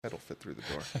That'll fit through the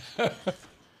door.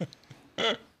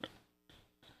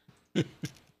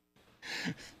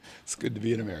 It's good to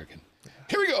be an American.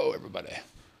 Here we go, everybody.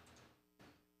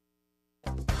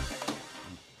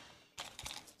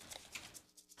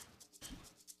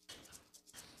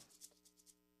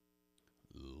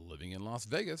 Living in Las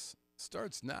Vegas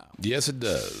starts now. Yes, it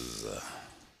does.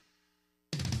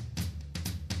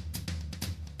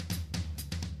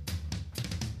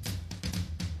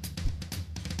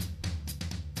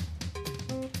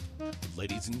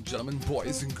 Ladies and gentlemen,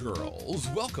 boys and girls,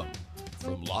 welcome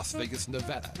from Las Vegas,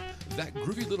 Nevada, that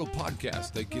groovy little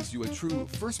podcast that gives you a true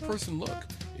first-person look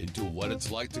into what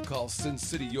it's like to call Sin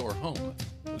City your home.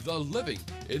 The Living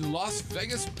in Las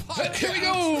Vegas podcast. Here we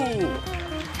go!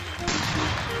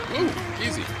 Ooh,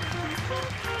 easy.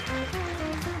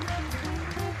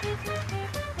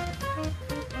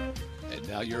 And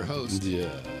now your host,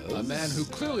 a man who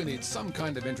clearly needs some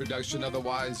kind of introduction,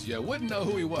 otherwise you wouldn't know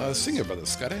who he was. Sing it, brother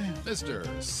Scotty. Mr.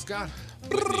 Scott.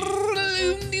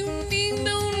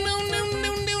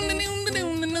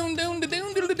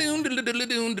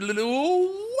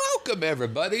 Welcome,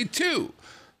 everybody, to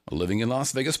Living in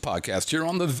Las Vegas podcast here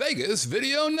on the Vegas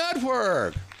Video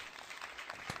Network.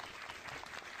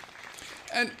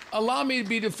 And allow me to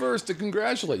be the first to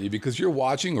congratulate you because you're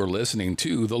watching or listening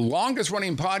to the longest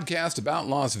running podcast about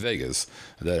Las Vegas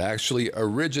that actually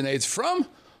originates from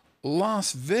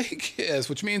Las Vegas,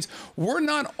 which means we're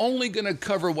not only going to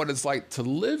cover what it's like to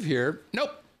live here.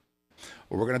 Nope.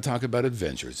 We're going to talk about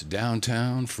adventures,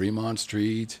 downtown, Fremont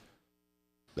Street,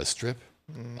 the Strip,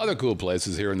 other cool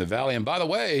places here in the Valley. And by the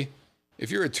way,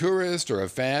 if you're a tourist or a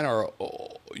fan, or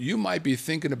you might be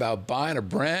thinking about buying a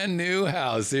brand new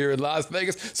house here in Las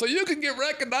Vegas so you can get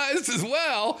recognized as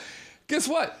well, guess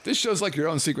what? This show's like your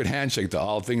own secret handshake to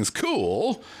all things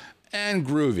cool and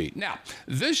groovy. Now,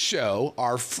 this show,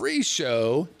 our free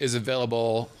show, is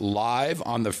available live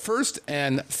on the first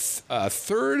and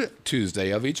third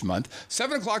Tuesday of each month,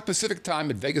 7 o'clock Pacific time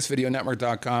at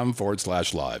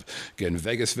VegasVideoNetwork.com/live. Again,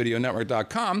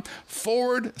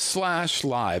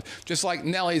 VegasVideoNetwork.com/live. Just like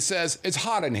Nelly says, it's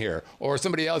hot in here, or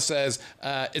somebody else says,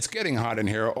 it's getting hot in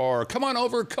here, or come on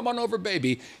over,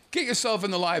 baby. Get yourself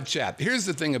in the live chat. Here's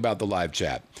the thing about the live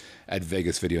chat at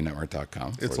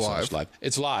VegasVideoNetwork.com. It's live.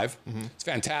 It's live. Mm-hmm. It's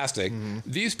fantastic. Mm-hmm.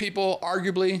 These people,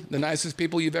 arguably the nicest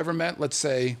people you've ever met. Let's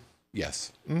say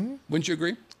yes. Mm-hmm. Wouldn't you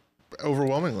agree?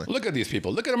 Overwhelmingly. Look at these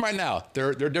people. Look at them right now.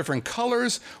 They're different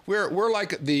colors. We're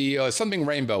like the something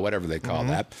rainbow, whatever they call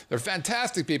that. They're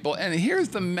fantastic people. And here's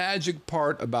the magic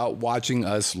part about watching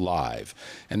us live,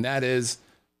 and that is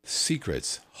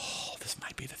secrets. Oh, this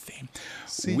might be the theme.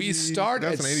 We start.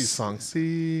 That's an '80s song.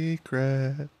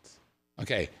 Secrets.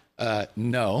 Okay.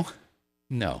 No.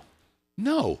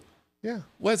 Yeah.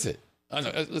 What's it? Oh,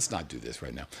 no, let's not do this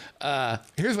right now.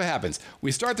 Here's what happens.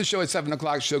 We start the show at 7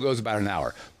 o'clock. Show goes about an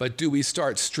hour. But do we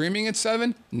start streaming at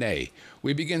 7? Nay.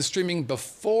 We begin streaming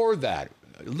before that.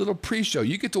 A little pre-show.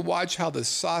 You get to watch how the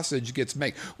sausage gets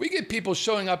made. We get people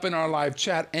showing up in our live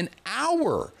chat an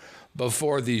hour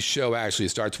before the show actually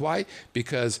starts. Why?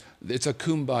 Because it's a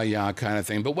kumbaya kind of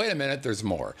thing. But wait a minute, there's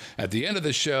more. At the end of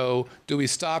the show, do we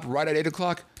stop right at 8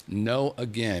 o'clock? No,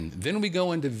 again. Then we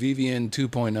go into VVN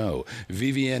 2.0,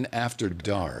 VVN After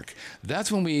Dark.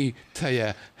 That's when we tell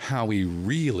you how we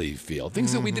really feel.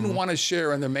 Things that we didn't want to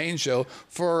share on the main show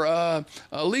for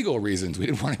legal reasons. We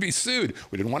didn't want to be sued.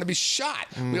 We didn't want to be shot.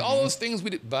 All those things we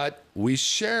did, but we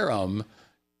share them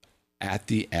at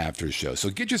the after show. So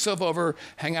get yourself over,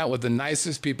 hang out with the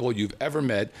nicest people you've ever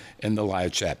met in the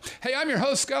live chat. Hey, I'm your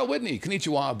host, Scott Whitney.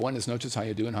 Konnichiwa, buenas noches, how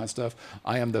you doing, hot stuff?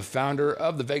 I am the founder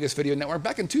of the Vegas Video Network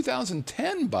back in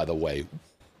 2010, by the way.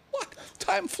 What?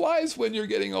 Time flies when you're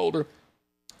getting older.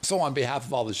 So on behalf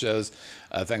of all the shows,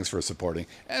 thanks for supporting.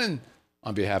 And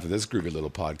on behalf of this groovy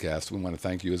little podcast, we want to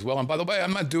thank you as well. And by the way,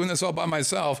 I'm not doing this all by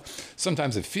myself.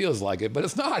 Sometimes it feels like it, but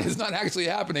it's not. It's not actually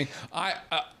happening.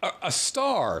 A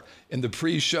star in the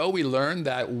pre-show, we learned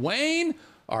that Wayne,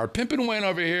 our Pimpin' Wayne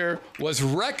over here, was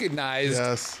recognized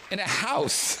in a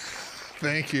house.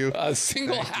 Thank you. A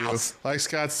single house. Like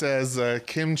Scott says,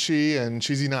 kimchi and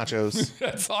cheesy nachos.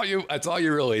 That's all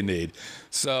you really need.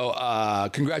 So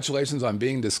congratulations on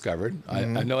being discovered. I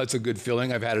know it's a good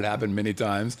feeling. I've had it happen many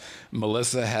times.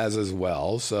 Melissa has as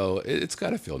well. So it's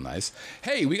got to feel nice.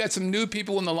 Hey, we got some new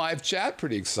people in the live chat.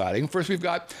 Pretty exciting. First, we've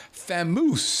got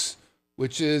Famoose,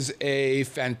 which is a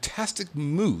fantastic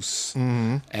moose.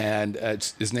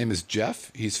 And his name is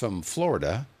Jeff. He's from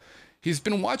Florida. He's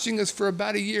been watching us for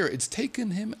about a year. It's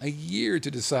taken him a year to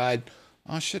decide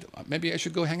oh shit, maybe I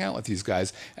should go hang out with these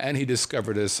guys. And he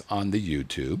discovered us on the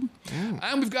YouTube.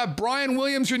 And we've got Brian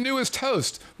Williams, your newest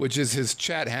host, which is his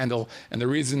chat handle. And the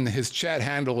reason his chat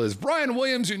handle is Brian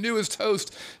Williams, your newest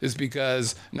host, is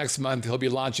because next month he'll be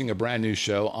launching a brand new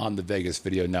show on the Vegas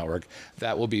Video Network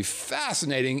that will be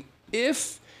fascinating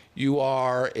if you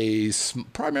are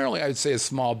primarily, I would say, a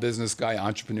small business guy,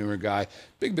 entrepreneur guy,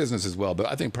 big business as well, but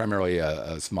I think primarily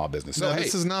a small business. So No,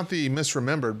 this is not the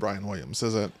misremembered Brian Williams,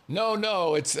 is it? No,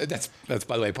 that's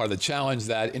by the way part of the challenge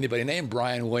that anybody named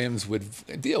Brian Williams would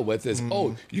deal with is,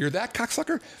 oh, you're that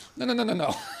cocksucker?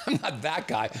 No. I'm not that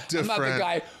guy. I'm not the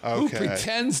guy who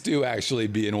pretends to actually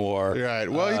be in war. Right.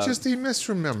 Well, he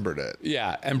misremembered it.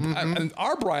 Yeah, and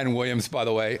our Brian Williams, by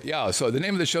the way, so the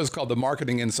name of the show is called The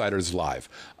Marketing Insiders Live.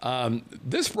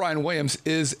 This Brian Williams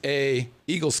is a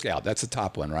Eagle Scout. That's the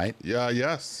top one, right? Yeah.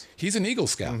 Yes. He's an Eagle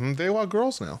Scout. They want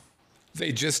girls now.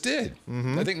 They just did.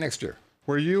 I think next year.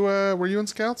 Were you in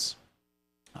Scouts?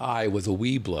 I was a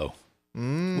Weeblo,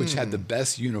 which had the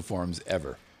best uniforms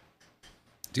ever.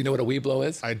 Do you know what a Weeblo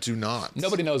is? I do not.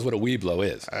 Nobody knows what a Weeblo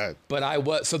is. But I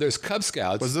was. So there's Cub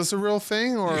Scouts. Was this a real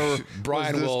thing, or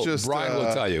Brian will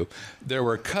tell you. There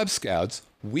were Cub Scouts,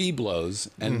 Weeblos,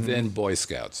 and then Boy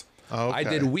Scouts. Okay. I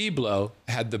did Weeblo,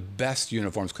 had the best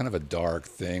uniforms, kind of a dark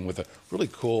thing with a really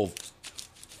cool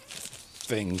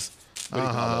things. What do you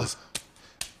call those?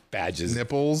 Badges.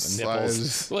 Nipples.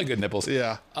 Really good nipples.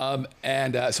 Yeah.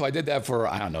 So I did that for,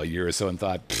 I don't know, a year or so and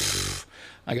thought,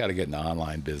 I got to get in the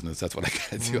online business. That's what I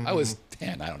got to do. I was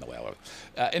 10. I don't know what I was.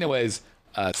 Anyways,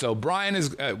 so Brian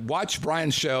is, watch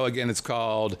Brian's show. Again, it's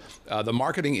called The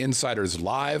Marketing Insiders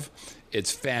Live.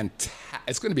 It's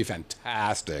it's going to be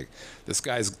fantastic. This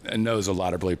guy knows a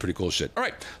lot of really pretty cool shit. All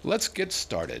right, let's get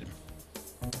started.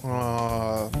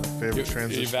 Favorite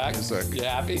transition you back? music. You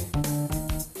happy?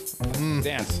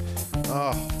 Dance.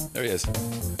 Oh, There he is.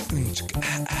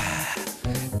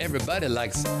 Everybody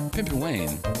likes Pimpin'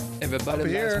 Wayne. Everybody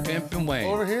likes Pimpin' Wayne.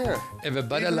 over here.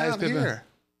 Everybody Even likes out Pimpin'. here.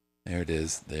 There it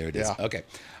is. There it is. Yeah. Okay.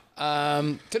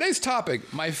 Today's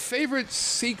topic: my favorite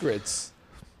secrets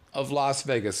of Las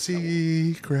Vegas.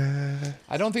 Secret.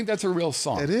 I don't think that's a real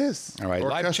song. It is. All right.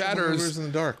 Live Orchestral chatters. Maneuvers in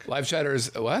the Dark. Live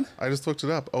chatters. What? I just looked it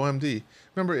up. OMD.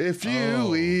 Remember, if you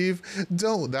leave,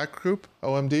 don't. That group,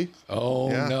 OMD. Oh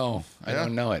Yeah. no, I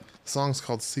don't know it. The song's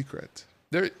called Secret.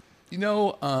 There,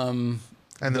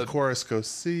 And the chorus goes,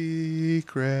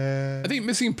 Secret. I think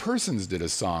Missing Persons did a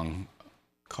song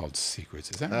called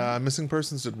Secrets. Is that right? Missing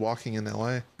Persons did Walking in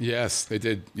L.A. Yes, they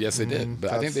did. Yes, they did.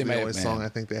 But I think they the may only have song I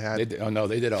think they had. They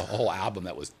did a whole album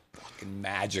that was fucking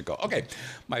magical. Okay,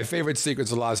 my favorite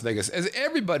secrets of Las Vegas. As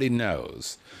everybody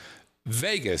knows,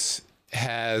 Vegas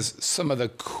has some of the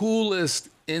coolest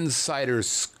insider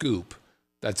scoop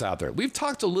that's out there. We've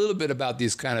talked a little bit about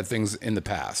these kind of things in the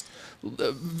past.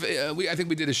 I think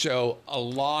we did a show a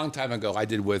long time ago. I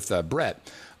did with Brett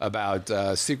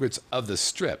about secrets of the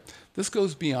Strip. This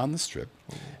goes beyond the Strip.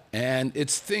 And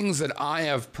it's things that I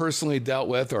have personally dealt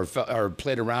with or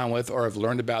played around with or have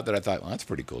learned about that I thought, well, that's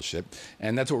pretty cool shit.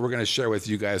 And that's what we're going to share with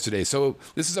you guys today. So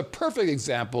this is a perfect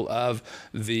example of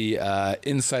the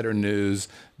insider news,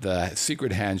 the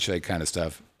secret handshake kind of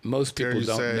stuff. Most people Dare you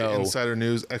don't say know. Insider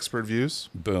news, expert views.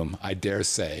 Boom, I dare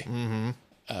say.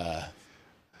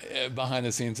 Behind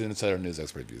the scenes insider news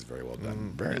expert views. Very well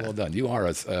done. Very well done. You are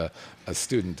a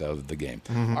student of the game.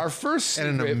 Our first secret,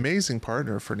 And an amazing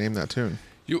partner for Name That Tune.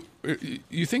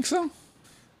 You think so?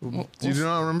 Do you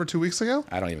not remember 2 weeks ago?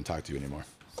 I don't even talk to you anymore.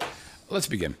 Let's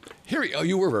begin.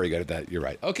 You were very good at that. You're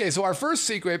right. Okay, so our first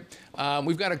secret,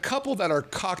 we've got a couple that are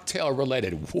cocktail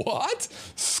related. What?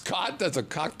 Scott does a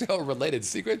cocktail related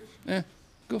secret?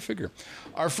 Go figure.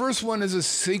 Our first one is a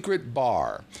secret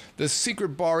bar. The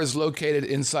secret bar is located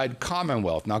inside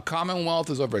Commonwealth. Now, Commonwealth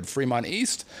is over at Fremont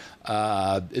East.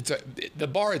 The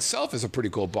bar itself is a pretty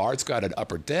cool bar. It's got an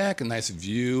upper deck, a nice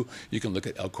view. You can look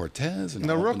at El Cortez. And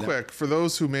Now, real quick, for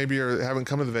those who maybe haven't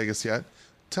come to Vegas yet,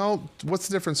 what's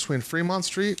the difference between Fremont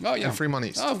Street and Fremont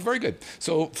East? Oh, very good.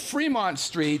 So Fremont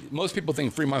Street, most people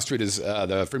think Fremont Street is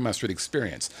the Fremont Street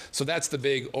Experience. So that's the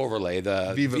big overlay,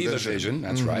 the Viva Vision.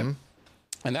 That's right.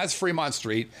 And that's Fremont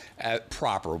Street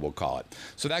proper, we'll call it.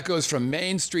 So that goes from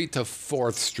Main Street to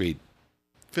 4th Street.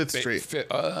 5th Street.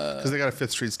 Because they got a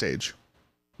 5th Street stage.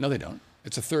 No, they don't.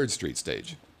 It's a 3rd Street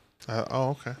stage.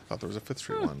 Okay. I thought there was a 5th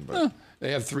Street one. But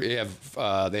They have three.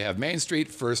 They have Main Street,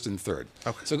 1st, and 3rd.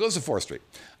 Okay. So it goes to 4th Street.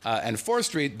 And 4th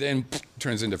Street then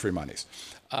turns into Fremont East.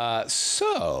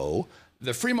 So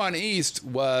the Fremont East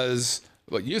was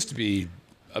what used to be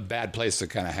a bad place to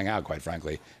kind of hang out, quite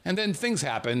frankly. And then things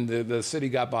happened. The city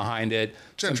got behind it.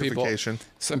 Gentrification.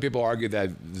 Some people argue that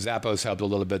Zappos helped a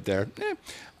little bit there.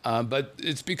 But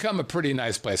it's become a pretty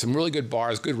nice place. Some really good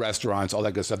bars, good restaurants, all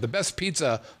that good stuff. The best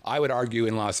pizza, I would argue,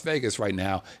 in Las Vegas right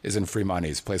now is in Fremont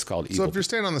East, a place called Eagle. So if you're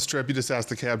staying on the Strip, you just ask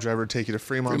the cab driver to take you to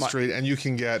Fremont Street, and you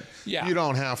can get. Yeah. You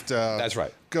don't have to. That's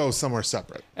right. Go somewhere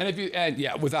separate.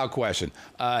 Yeah, without question.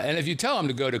 And if you tell them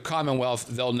to go to Commonwealth,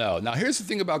 they'll know. Now, here's the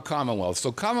thing about Commonwealth.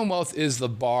 So Commonwealth is the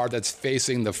bar that's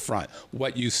facing the front,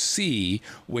 what you see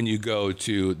when you go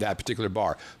to that particular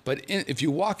bar. But if you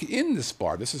walk in this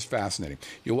bar, this is fascinating.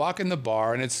 You walk in the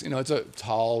bar, and it's a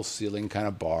tall ceiling kind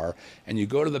of bar, and you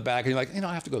go to the back, and you're like,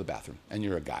 I have to go to the bathroom, and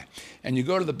you're a guy. And you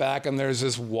go to the back, and there's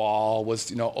this wall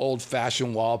with,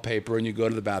 old-fashioned wallpaper, and you go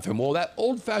to the bathroom. Well, that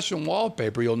old-fashioned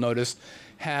wallpaper, you'll notice,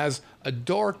 has a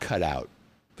door cut out,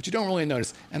 but you don't really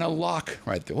notice, and a lock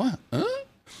right there. What? Huh?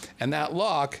 And that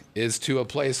lock is to a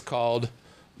place called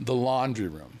the Laundry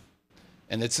Room,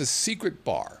 and it's a secret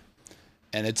bar,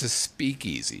 and it's a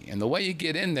speakeasy. And the way you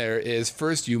get in there is,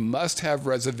 first, you must have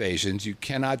reservations. You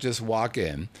cannot just walk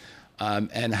in.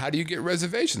 And how do you get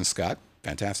reservations, Scott?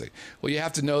 Fantastic. Well, you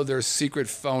have to know their secret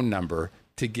phone number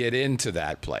to get into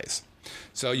that place.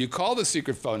 So you call the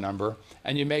secret phone number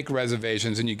and you make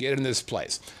reservations and you get in this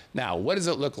place. Now, what does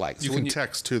it look like? You can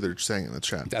text too, they're saying in the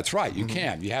chat. That's right, you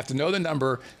can. You have to know the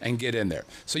number and get in there.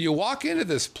 So you walk into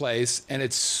this place and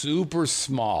it's super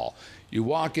small. You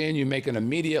walk in, you make an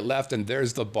immediate left, and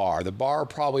there's the bar. The bar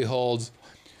probably holds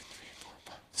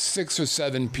 6 or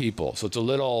 7 people. So it's a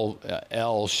little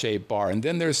L-shaped bar. And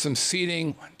then there's some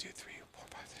seating. 1, 2, 3, 4,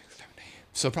 5, 6, 7, 8.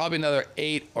 So probably another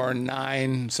 8 or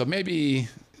 9. So maybe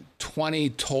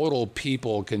 20 total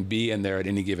people can be in there at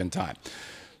any given time.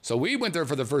 So we went there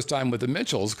for the first time with the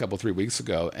Mitchells 3 weeks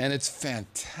ago, and it's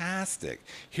fantastic.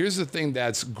 Here's the thing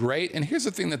that's great, and here's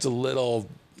the thing that's a little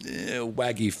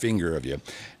waggy finger of you.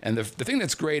 And the thing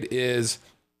that's great is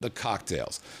the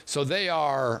cocktails. So they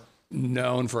are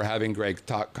known for having great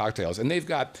cocktails. And they've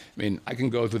got, I can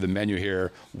go through the menu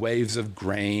here, Waves of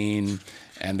Grain,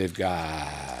 and they've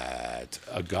got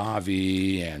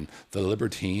Agave and the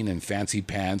Libertine and Fancy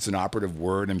Pants and Operative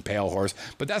Word and Pale Horse.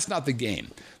 But that's not the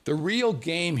game. The real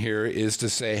game here is to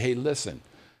say, hey, listen,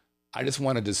 I just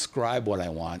want to describe what I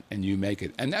want, and you make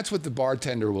it. And that's what the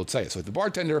bartender will say. So the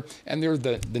bartender, and they're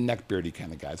the neck-beardy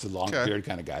kind of guys, the long-beard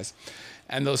kind of guys.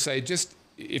 And they'll say, just,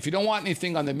 if you don't want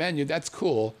anything on the menu, that's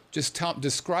cool. Just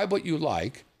describe what you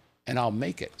like, and I'll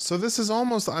make it. So this is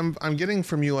almost, I'm getting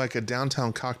from you like a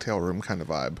downtown cocktail room kind of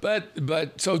vibe.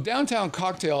 But so downtown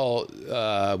cocktail,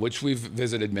 which we've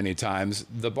visited many times,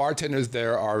 the bartenders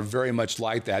there are very much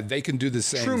like that. They can do the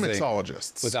same True thing.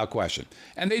 Mixologists. Without question.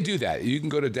 And they do that. You can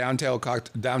go to downtown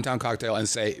cocktail and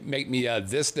say, make me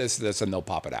this, and they'll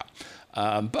pop it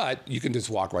out. But you can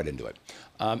just walk right into it.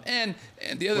 And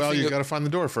the other thing... Well, you got to find the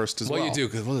door first as well. Well, you do,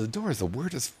 because the door is the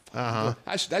weirdest...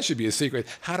 That should be a secret.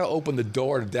 How to open the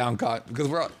door to downtown...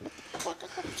 Because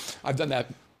I've done that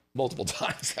multiple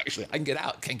times, actually. I can get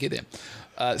out, can't get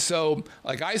in. So,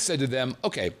 like I said to them,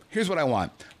 okay, here's what I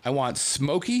want. I want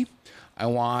smoky, I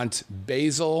want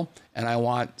basil, and I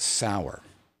want sour.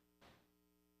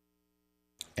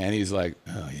 And he's like,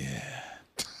 oh, yeah,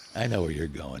 I know where you're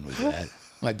going with that. I'm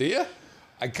like, do you?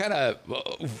 I kind of,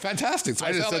 fantastic. So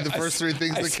I just said the first 3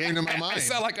 things that came to my mind. I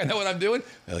sound like I know what I'm doing.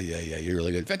 Oh, yeah, you're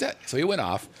really good. Fantastic. So he went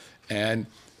off, and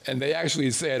they actually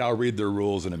said, I'll read their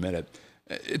rules in a minute.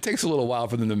 It takes a little while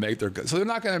for them to make their, so they're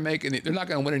not going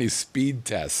to win any speed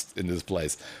tests in this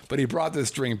place. But he brought this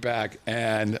drink back,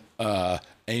 and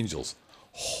Angels.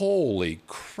 Holy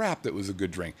crap, that was a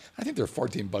good drink. I think they're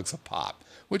 $14 a pop,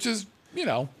 which is,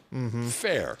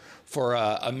 fair for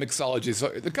a mixology. So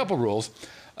a couple rules.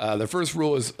 The first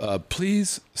rule is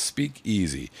please speak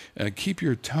easy. Keep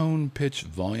your tone, pitch,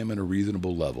 volume at a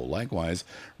reasonable level. Likewise,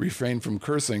 refrain from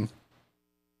cursing,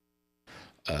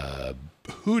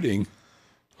 hooting,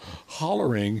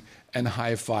 hollering, and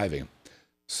high-fiving.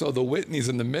 So the Whitneys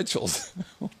and the Mitchells,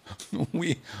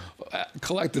 we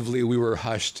collectively were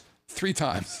hushed 3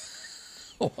 times.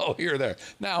 Oh, here or there.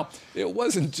 Now, it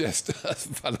wasn't just,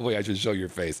 by the way, I should show your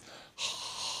face.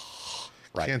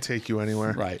 Right. Can't take you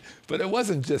anywhere. Right. But it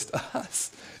wasn't just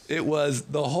us. It was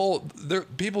the whole,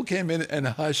 people came in and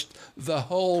hushed the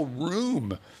whole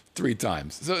room 3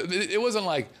 times. So it wasn't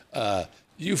like,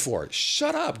 you four,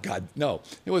 shut up, God. No,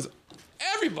 it was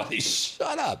everybody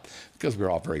shut up, because we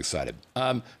were all very excited.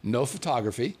 No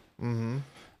photography.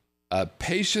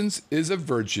 Patience is a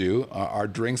virtue. Our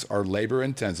drinks are labor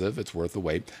intensive. It's worth the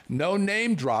wait. No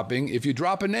name dropping. If you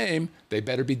drop a name, they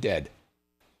better be dead.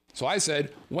 So I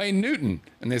said, Wayne Newton.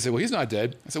 And they said, well, he's not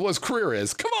dead. I said, well, his career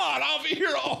is. Come on, I'll be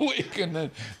here all week. And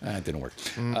then it didn't work.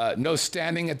 No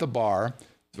standing at the bar,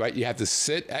 right? You have to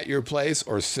sit at your place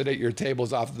or sit at your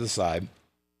tables off to the side.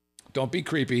 Don't be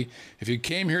creepy. If you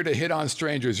came here to hit on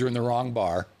strangers, you're in the wrong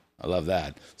bar. I love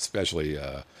that, especially.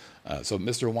 So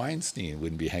Mr. Weinstein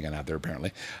wouldn't be hanging out there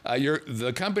apparently.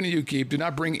 The company you keep, do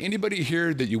not bring anybody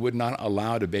here that you would not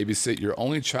allow to babysit your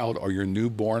only child or your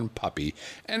newborn puppy.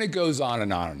 And it goes on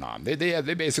and on and on.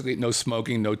 They basically, no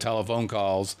smoking, no telephone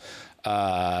calls.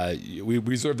 We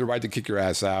reserve the right to kick your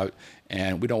ass out,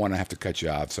 and we don't want to have to cut you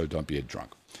off, so don't be a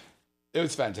drunk. It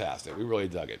was fantastic. We really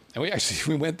dug it. And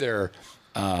we went there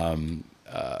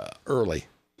early.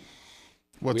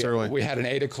 What's early? We had an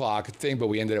 8 o'clock thing, but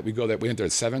we went there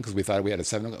at 7 because we thought we had a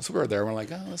 7 o'clock. So we were there. We're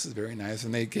like, oh, this is very nice.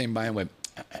 And they came by and went,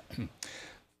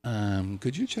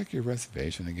 could you check your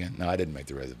reservation again? No, I didn't make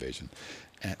the reservation.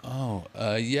 And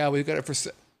yeah, we got it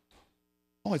for.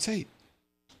 Oh, it's 8.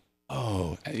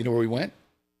 Oh, and you know where we went?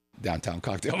 Downtown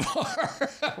Cocktail Bar,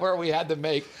 where we had to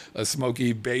make a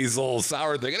smoky basil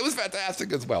sour thing. And it was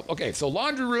fantastic as well. Okay, so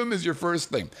laundry room is your first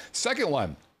thing. Second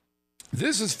one,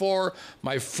 this is for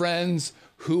my friends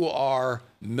who are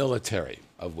military,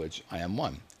 of which I am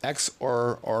one, ex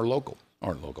or local,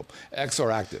 ex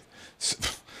or active.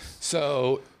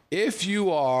 So if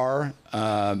you are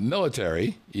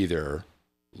military, either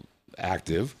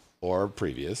active or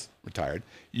previous, retired,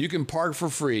 you can park for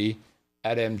free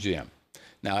at MGM.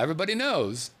 Now, everybody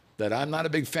knows that I'm not a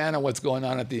big fan of what's going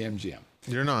on at the MGM.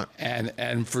 You're not.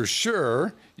 And for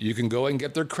sure, you can go and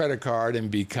get their credit card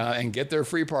and get their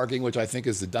free parking, which I think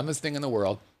is the dumbest thing in the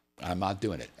world. I'm not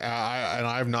doing it. And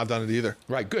I've not done it either.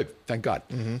 Right, good. Thank God.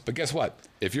 Mm-hmm. But guess what?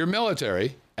 If you're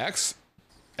military, ex,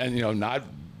 and not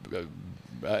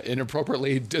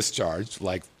inappropriately discharged,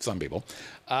 like some people,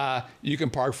 you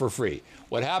can park for free.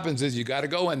 What happens is you got to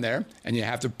go in there and you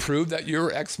have to prove that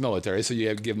you're ex-military. So you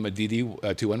have to give them a DD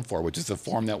 214, which is the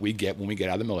form that we get when we get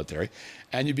out of the military,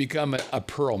 and you become a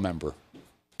Pearl member,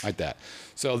 like that.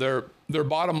 So their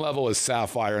bottom level is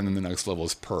Sapphire, and then the next level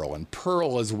is Pearl, and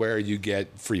Pearl is where you get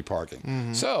free parking.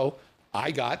 Mm-hmm. So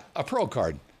I got a Pearl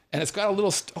card, and it's got a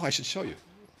little. I should show you.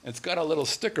 It's got a little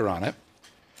sticker on it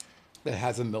that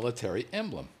has a military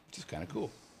emblem, which is kind of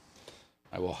cool.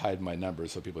 I will hide my number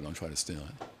so people don't try to steal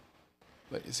it.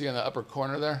 But you see in the upper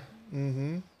corner there?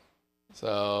 Mm-hmm.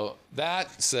 So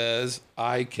that says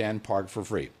I can park for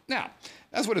free. Now,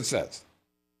 that's what it says.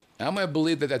 And I'm going to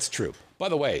believe that that's true. By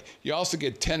the way, you also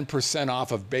get 10%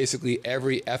 off of basically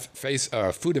every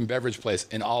food and beverage place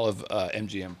in all of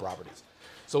MGM properties.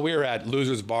 So we were at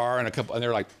Loser's Bar and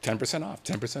they're like 10% off,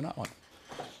 10% off.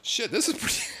 Shit, this is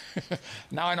pretty.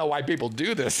 Now I know why people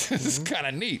do this. This is kind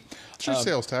of neat. It's your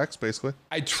sales tax, basically.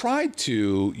 I tried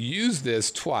to use this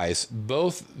twice,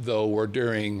 both though were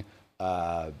during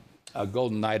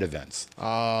Golden Night events.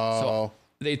 Oh. So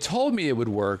they told me it would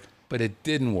work, but it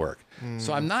didn't work.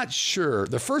 So I'm not sure.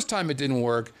 The first time it didn't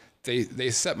work, they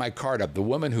set my card up. The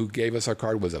woman who gave us our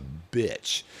card was a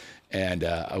bitch. And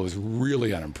I was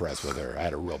really unimpressed with her. I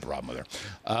had a real problem with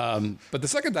her. But the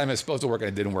second time it was supposed to work and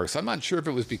it didn't work. So I'm not sure if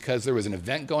it was because there was an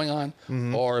event going on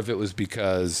or if it was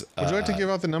because... Would you like to give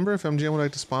out the number if MGM would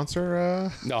like to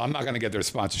sponsor? No, I'm not going to get their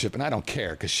sponsorship, and I don't care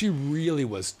because she really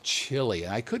was chilly,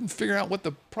 and I couldn't figure out what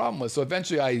the problem was. So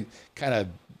eventually I kind of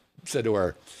said to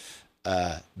her,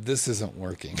 this isn't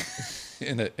working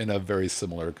in a very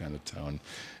similar kind of tone.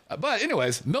 But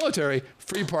anyways, military,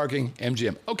 free parking,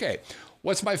 MGM. Okay.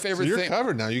 What's my favorite thing? You're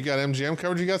covered now. You got MGM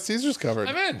covered. You got Caesars covered.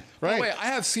 I'm in. Right. Oh, wait, I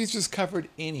have Caesars covered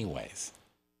anyways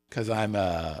because I'm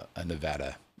a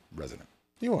Nevada resident.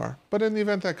 You are. But in the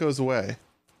event that goes away,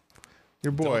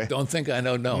 your boy. Don't think I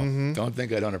don't know. Mm-hmm. Don't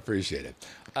think I don't appreciate it.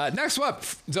 Next up.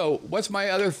 So what's my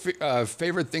other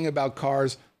favorite thing about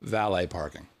cars? Valet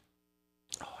parking.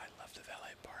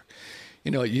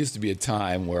 It used to be a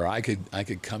time where I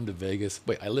could come to Vegas.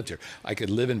 Wait, I lived here. I could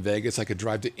live in Vegas. I could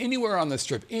drive to anywhere on the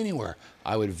strip, anywhere.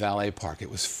 I would valet park. It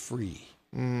was free.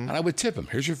 And I would tip them.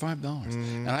 Here's your $5.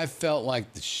 And I felt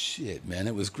like the shit, man.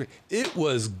 It was great. It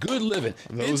was good living.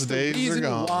 Those days are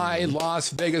gone. Why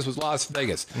Las Vegas was Las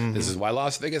Vegas. This is why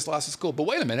Las Vegas lost its cool. But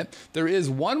wait a minute. There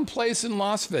is one place in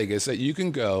Las Vegas that you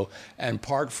can go and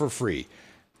park for free.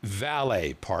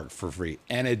 Valet park for free.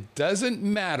 And it doesn't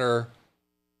matter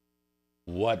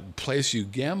what place you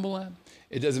gamble at.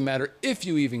 It doesn't matter if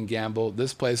you even gamble.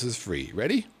 This place is free.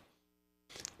 Ready?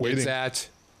 Waiting. It's at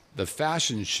the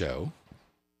fashion show.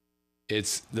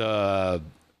 It's the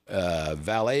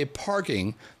valet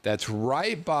parking that's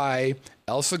right by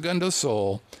El Segundo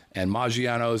Sol and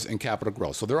Maggiano's and Capitol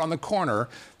Grill. So they're on the corner.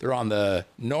 They're on the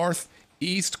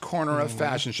northeast corner of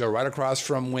Fashion Show, right across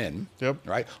from Wynn. Yep.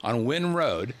 Right on Wynn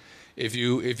Road. If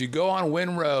you go on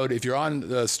Wynn Road, if you're on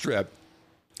the Strip,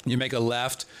 you make a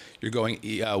left, you're going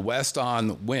west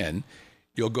on Wynn.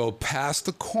 You'll go past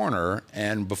the corner,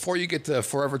 and before you get to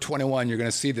Forever 21, you're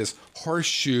going to see this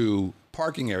horseshoe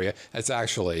parking area. That's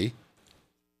actually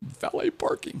valet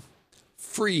parking,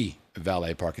 free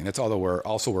valet parking. That's also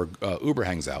where Uber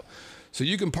hangs out. So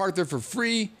you can park there for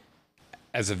free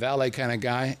as a valet kind of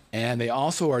guy. And they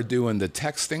also are doing the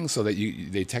texting so that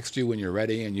they text you when you're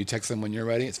ready and you text them when you're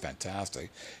ready. It's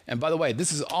fantastic. And by the way,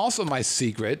 this is also my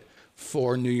secret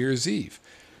for New Year's Eve.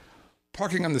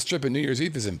 Parking on the Strip at New Year's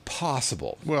Eve is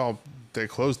impossible. Well, they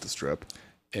closed the Strip.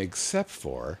 Except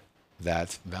for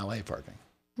that valet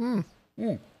parking.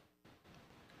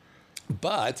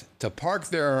 But to park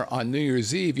there on New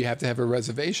Year's Eve, you have to have a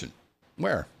reservation.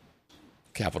 Where?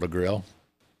 Capitol Grill,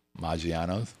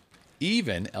 Maggiano's,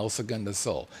 even El Segundo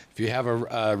Sol. If you have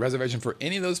a reservation for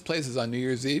any of those places on New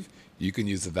Year's Eve, you can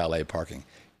use the valet parking.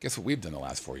 Guess what we've done the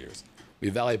last 4 years? We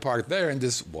valet parked there and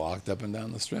just walked up and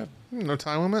down the Strip. No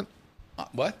time limit?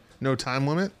 What? No time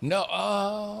limit? No.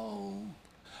 Oh.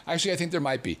 Actually, I think there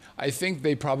might be. I think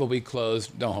they probably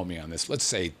closed. Don't hold me on this. Let's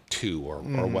say 2 or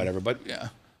whatever. But yeah,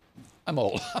 I'm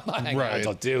old. I'm not hanging out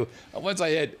until 2. Once I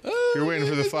hit, you're waiting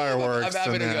for the fireworks. I'm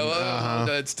having to go.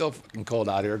 It's still fucking cold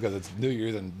out here because it's New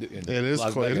Year's and it is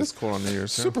cold. It is cold on New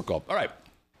Year's. Super cold. All right.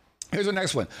 Here's the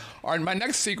next one. My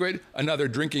next secret, another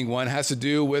drinking one, has to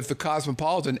do with the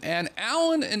Cosmopolitan. And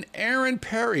Alan and Aaron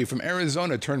Perry from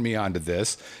Arizona turned me on to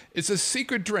this. It's a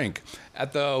secret drink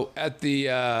at the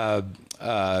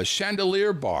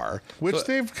Chandelier Bar, which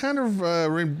they've kind of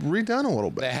redone a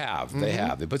little bit. They have. They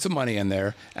have. They put some money in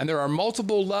there, and there are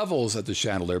multiple levels at the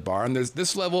Chandelier Bar. And there's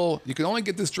this level. You can only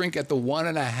get this drink at the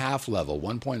 1.5 level,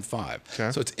 1.5.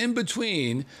 Okay. So it's in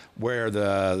between where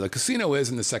the casino is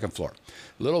and the second floor.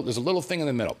 There's a little thing in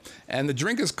the middle, and the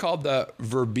drink is called the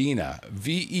Verbena,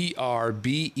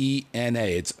 Verbena.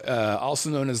 It's also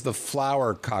known as the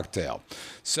flower cocktail.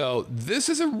 So this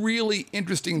is a really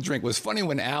interesting drink. It was funny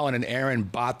when Alan and Aaron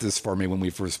bought this for me when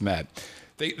we first met.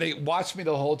 They watched me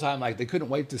the whole time, like they couldn't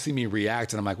wait to see me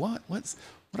react, and I'm like, what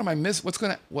am I missing? What's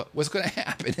gonna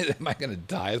happen? Am I gonna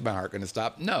die? Is my heart gonna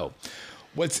stop? No.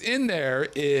 What's in there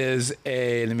is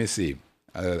let me see.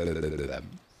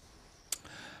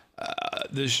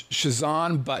 The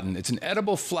Szechuan button. It's an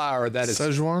edible flower that is...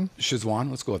 Szechuan,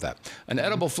 let's go with that. An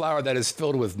edible flower that is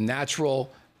filled with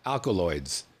natural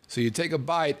alkaloids. So you take a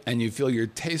bite and you feel your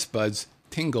taste buds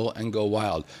tingle and go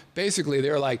wild. Basically,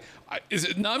 they're like, is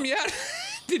it numb yet?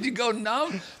 Did you go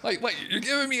numb? Like, what, you're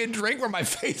giving me a drink where my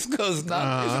face goes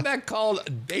numb? Isn't that called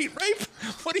date rape?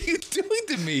 What are you doing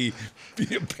to me,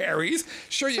 Perry's?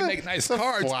 Sure, you make nice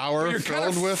cards. Flower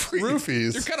filled with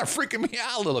roofies. You're kind of freaking me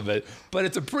out a little bit, but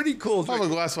it's a pretty cool thing. I'll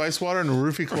have a glass of ice water and a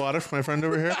roofie colada for my friend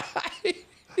over here.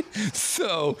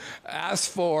 So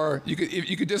you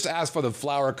could just ask for the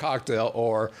flower cocktail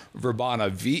or Verbena,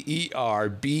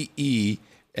 Verbena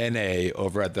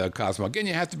over at the Cosmo. Again,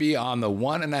 you have to be on the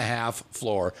 1.5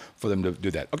 floor for them to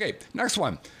do that. Okay, next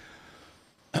one.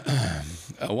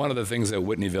 One of the things at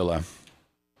Whitney Villa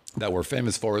that we're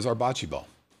famous for is our bocce ball.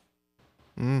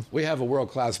 We have a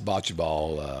world-class bocce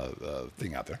ball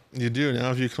thing out there. You do.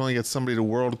 Now if you can only get somebody to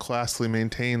world-classly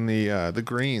maintain the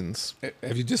greens.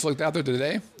 Have you just looked out there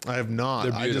today? I have not.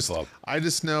 They're beautiful. I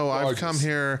just know I've come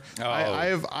here. Oh.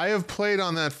 I have played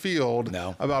on that field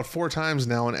about 4 times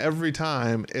now, and every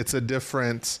time it's a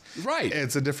different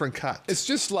It's a different cut. It's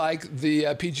just like the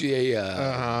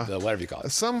PGA, the whatever you call it.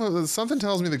 Something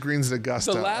tells me the greens at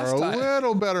Augusta are a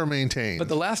little better maintained. But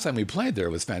the last time we played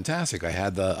there was fantastic. I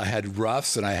had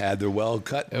roughs and I had the well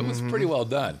cut. It was pretty well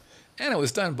done, and it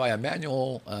was done by a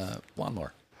manual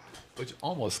lawnmower, which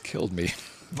almost killed me.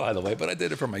 By the way, but I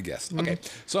did it for my guests. Okay,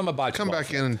 so I'm a bocce Come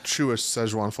back in and chew a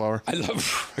Szechuan flower. I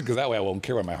love, because that way I won't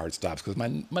care where my heart stops, because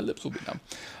my lips will be numb.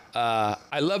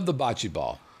 I love the bocce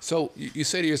ball. So you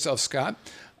say to yourself, Scott,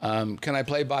 can I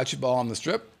play bocce ball on the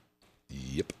Strip?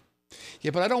 Yep.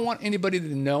 Yeah, but I don't want anybody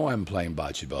to know I'm playing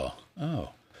bocce ball. Oh,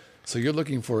 so you're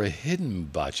looking for a hidden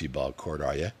bocce ball court,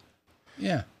 are you?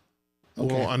 Yeah.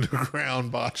 Okay. A little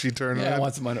underground bocce tournament. Yeah, I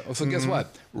want some So guess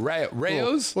what?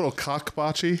 Rayo's. Little cock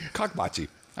bocce. Cock bocce.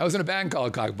 I was in a band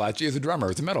called Cock Bocce as a drummer.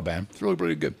 It's a metal band. It's really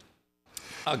pretty good.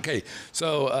 Okay,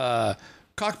 so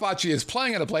Cock Bocce is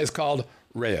playing at a place called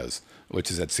Rayo's,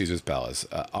 which is at Caesar's Palace.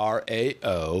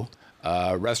 R-A-O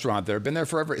restaurant there. Been there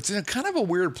forever. It's in a kind of a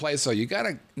weird place, so you got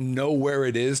to know where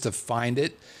it is to find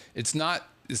it. It's not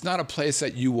a place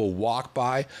that you will walk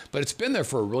by, but it's been there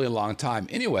for a really long time.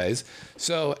 Anyways,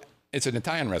 so it's an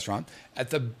Italian restaurant. At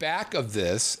the back of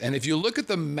this, and if you look at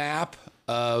the map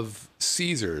of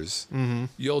Caesar's,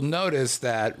 you'll notice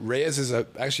that Reyes is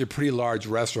actually a pretty large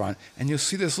restaurant, and you'll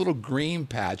see this little green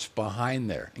patch behind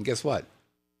there. And guess what?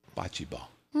 Bocce ball.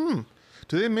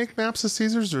 Do they make maps of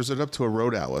Caesars, or is it up to a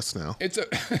road atlas now? It's a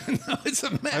no, it's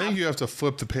a map. I think you have to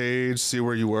flip the page, see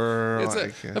where you were.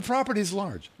 The property's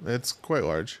large. It's quite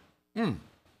large.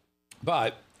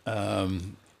 But I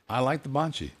like the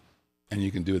bocce, and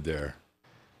you can do it there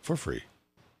for free.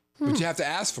 But you have to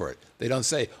ask for it. They don't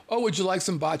say, "Oh, would you like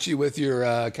some bocce with your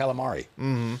calamari?"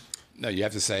 Mm-hmm. No, you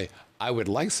have to say, "I would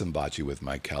like some bocce with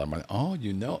my calamari." Oh,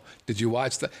 did you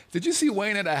watch that? Did you see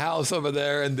Wayne at a house over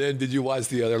there? And then did you watch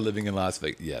the other Living in Las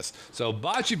Vegas? Yes. So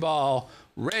bocce ball,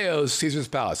 Rayo's, Caesar's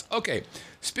Palace. Okay,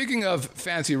 speaking of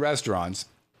fancy restaurants,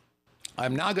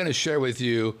 I'm now going to share with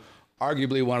you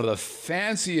arguably one of the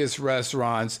fanciest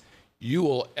restaurants you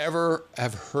will ever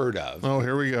have heard of. Oh,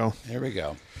 here we go. Here we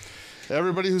go.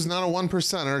 Everybody who's not a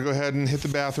 1%er, go ahead and hit the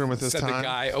bathroom at this Said time. The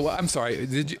guy. Oh, I'm sorry.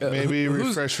 Did you maybe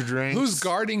refresh your drinks? Who's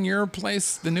guarding your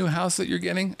place, the new house that you're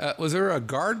getting? Was there a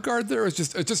guard there, or it's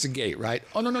just a gate, right?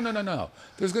 Oh no.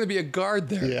 There's going to be a guard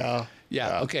there.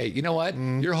 Yeah. Okay. You know what?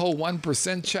 Your whole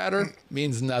 1% chatter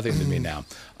means nothing to me now.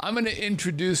 I'm going to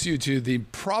introduce you to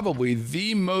probably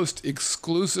the most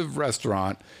exclusive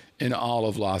restaurant in all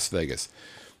of Las Vegas.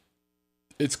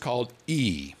 It's called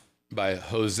E by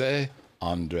Jose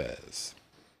Andres.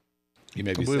 You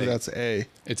may be saying that's A.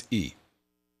 It's E.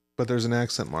 But there's an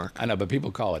accent mark. I know, but people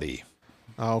call it E.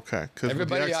 Oh, okay. Because with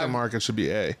the accent mark, it should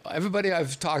be A. Everybody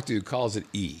I've talked to calls it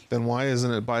E. Then why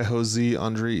isn't it by Jose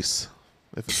Andres?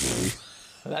 If it's E.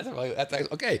 That's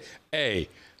okay. A.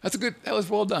 That was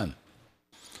well done.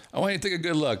 I want you to take a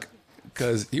good look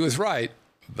because he was right,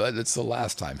 but it's the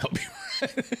last time he'll be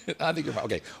right. I think you're right.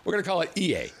 Okay. We're going to call it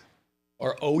EA.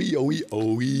 Or O-E-O-E-O-E-O.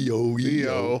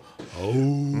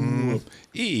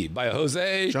 E by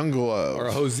Jose. Jungle. Or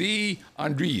Jose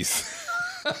Andres.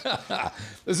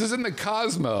 This is in the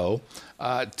Cosmo,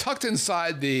 tucked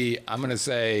inside the, I'm going to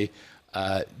say,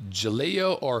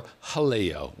 Jaleo or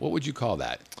Jaleo. What would you call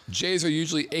that? J's are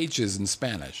usually H's in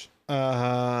Spanish.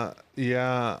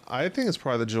 Yeah, I think it's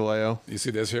probably the Jaleo. You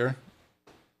see this here?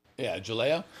 Yeah,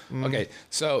 Jaleo. Okay,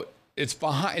 so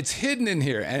it's hidden in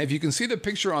here, and if you can see the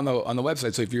picture on the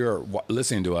website, so if you're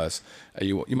listening to us,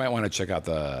 you might want to check out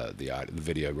the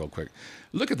video real quick.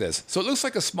 Look at this. So it looks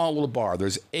like a small little bar.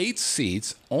 There's 8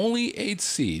 seats, only 8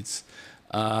 seats,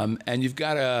 and you've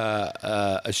got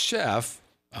a chef,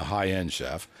 a high-end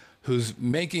chef, who's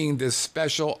making this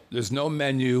special. There's no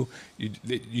menu.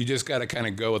 You just got to kind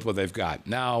of go with what they've got.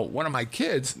 Now, one of my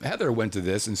kids, Heather, went to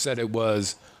this and said it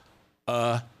was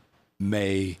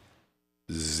amazing.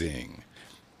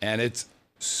 And it's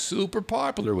super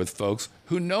popular with folks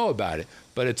who know about it,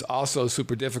 but it's also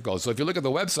super difficult. So if you look at the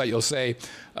website, you'll say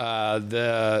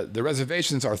the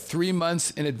reservations are 3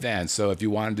 months in advance. So if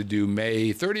you wanted to do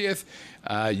May 30th,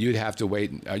 you'd have to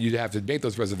wait. You'd have to make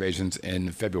those reservations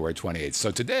in February 28th.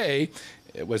 So today,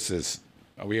 what's this?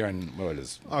 We are in, what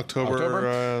is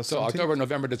October? So October,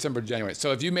 November, December, January.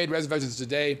 So if you made reservations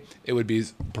today, it would be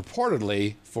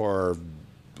purportedly for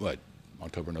what?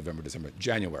 October, November, December,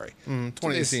 January.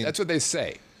 2018. That's what they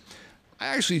say. I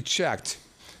actually checked.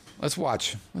 Let's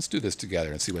watch. Let's do this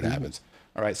together and see what happens.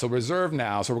 All right, so reserve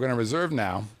now. So we're going to reserve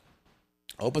now.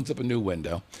 Opens up a new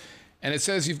window. And it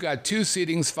says you've got 2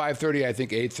 seatings, 5:30, I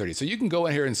think 8:30. So you can go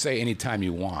in here and say anytime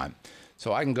you want.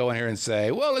 So I can go in here and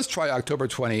say, well, let's try October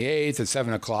 28th at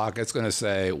 7 o'clock. It's going to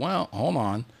say, well, hold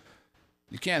on.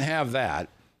 You can't have that.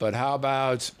 But how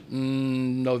about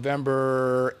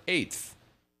November 8th?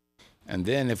 And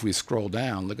then if we scroll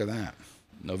down, look at that.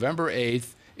 November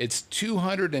 8th, it's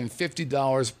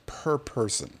 $250 per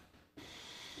person.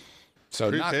 So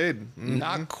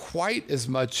not quite as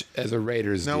much as a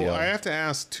Raiders deal. No, I have to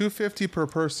ask, $250 per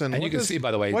person. And you can see,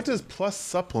 by the way. What does plus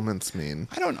supplements mean?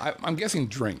 I'm guessing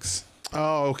drinks.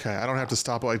 Oh, okay. I don't have to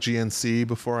stop at like GNC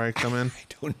before I come in.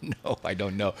 I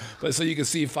don't know. But so you can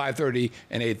see 5:30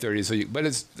 and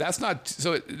 8:30.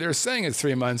 So they're saying it's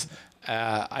 3 months.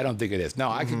 I don't think it is.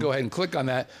 Now, I could go ahead and click on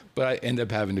that, but I end up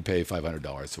having to pay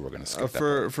 $500, so we're going to skip that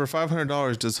part. For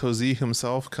 $500, does Jose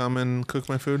himself come and cook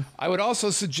my food? I would also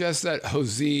suggest that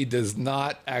Jose does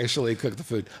not actually cook the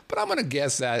food, but I'm going to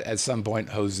guess that at some point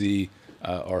Jose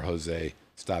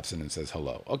stops in and says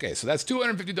hello. Okay, so that's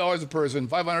 $250 a person,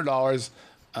 $500,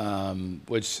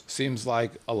 which seems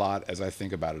like a lot as I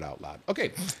think about it out loud.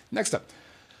 Okay, next up.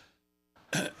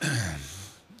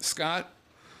 Scott,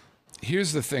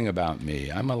 here's the thing about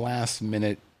me. I'm a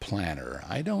last-minute planner.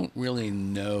 I don't really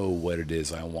know what it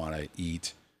is I want to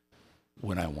eat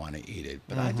when I want to eat it,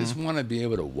 but I just want to be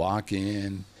able to walk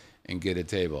in and get a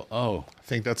table. Oh. I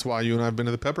think that's why you and I have been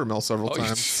to the Pepper Mill several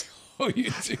times.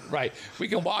 You do, right. We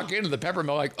can walk into the Pepper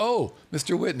Mill like, oh,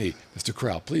 Mr. Whitney, Mr.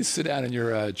 Crowell, please sit down in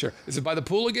your chair. Is it by the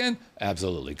pool again?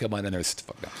 Absolutely. Come on in there.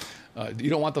 You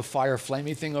don't want the fire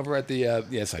flamey thing over at the...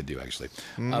 yes, I do, actually.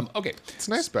 Okay. It's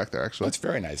nice back there, actually. Well, it's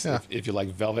very nice. Yeah. If you like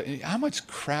velvet. How much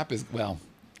crap is... Well,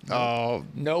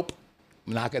 nope.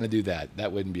 I'm not going to do that.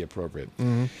 That wouldn't be appropriate.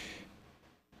 Mm-hmm.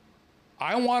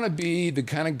 I want to be the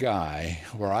kind of guy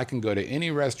where I can go to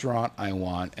any restaurant I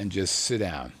want and just sit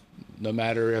down, no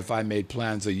matter if I made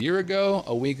plans a year ago,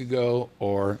 a week ago,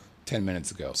 or 10 minutes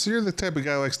ago. So you're the type of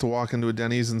guy who likes to walk into a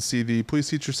Denny's and see the "Please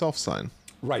seat yourself" sign.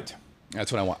 Right.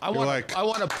 That's what I want. I want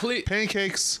to please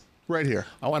pancakes right here.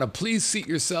 I want to please seat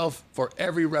yourself for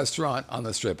every restaurant on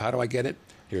the strip. How do I get it?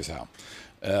 Here's how.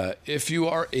 If you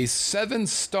are a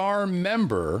 7-star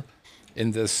member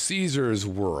in the Caesars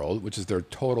world, which is their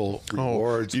total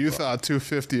rewards. You thought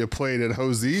 $250 a plate at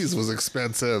Josie's was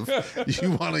expensive.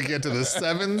 You want to get to the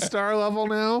 7-star level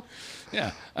now?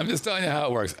 Yeah, I'm just telling you how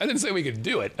it works. I didn't say we could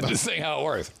do it. I'm just saying how it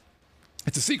works.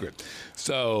 It's a secret.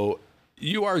 So if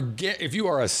you are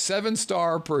a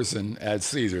 7-star person at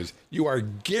Caesars, you are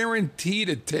guaranteed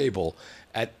a table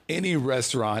at any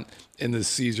restaurant in the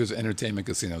Caesars Entertainment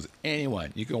Casinos.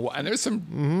 Anyone. You can, and there's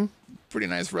some pretty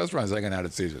nice restaurants hanging out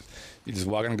at Caesars. You just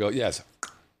walk in and go, yes,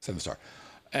 7-star.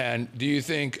 And do you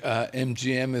think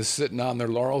MGM is sitting on their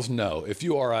laurels? No. If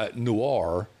you are a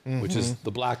noir, which is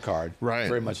the black card,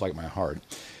 very much like my heart,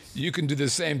 you can do the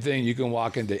same thing. You can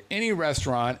walk into any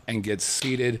restaurant and get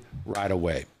seated right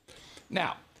away.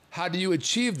 Now, how do you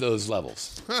achieve those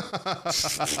levels?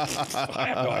 I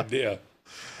have no idea.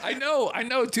 I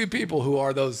know 2 people who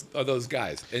are those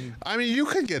guys. And I mean, you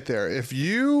could get there if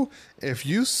you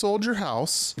sold your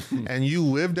house and you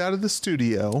lived out of the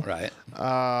studio, right?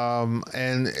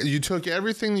 And you took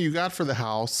everything you got for the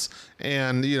house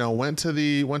and went to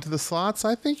the slots.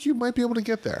 I think you might be able to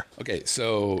get there. Okay,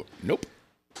 so nope,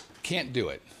 can't do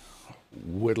it.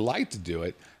 Would like to do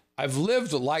it. I've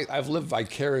lived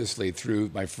vicariously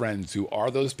through my friends who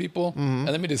are those people, and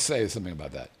let me just say something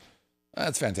about that.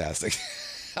 That's fantastic.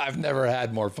 I've never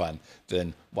had more fun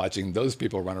than watching those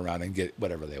people run around and get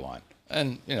whatever they want.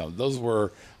 And, those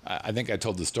were, I think I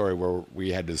told the story where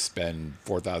we had to spend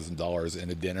 $4,000 in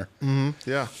a dinner. Mm-hmm.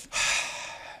 Yeah.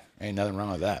 Ain't nothing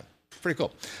wrong with that. Pretty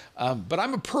cool. But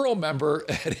I'm a Pearl member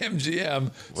at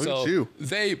MGM. Look at you.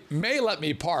 They may let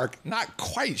me park. Not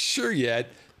quite sure yet.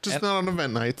 Just not on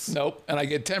event nights. Nope. And I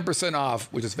get 10% off,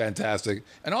 which is fantastic.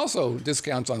 And also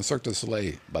discounts on Cirque du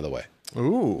Soleil, by the way.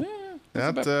 Ooh.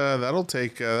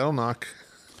 That'll knock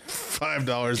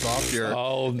 $5 off your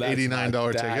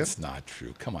 $89 ticket. That's not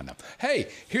true. Come on now. Hey,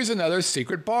 here's another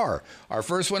secret bar. Our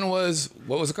first one was,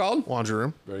 what was it called? Laundry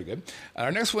Room. Very good. And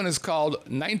our next one is called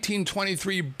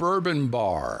 1923 Bourbon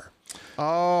Bar.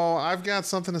 Oh, I've got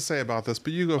something to say about this,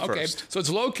 but you go first. So it's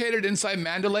located inside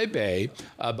Mandalay Bay,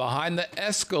 behind the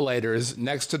escalators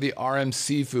next to the RM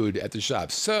Seafood at the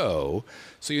shop. So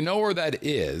you know where that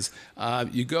is.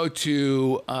 You go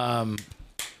to,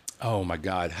 oh my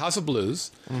God, House of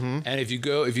Blues. Mm-hmm. And if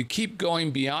you keep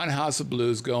going beyond House of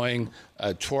Blues, going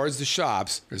towards the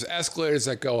shops, there's escalators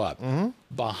that go up. Mm-hmm.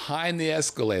 Behind the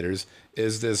escalators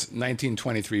is this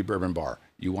 1923 Bourbon Bar.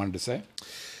 You wanted to say?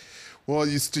 Well,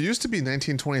 it used to be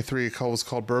 1923. It was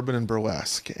called Bourbon and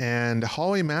Burlesque, and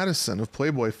Holly Madison of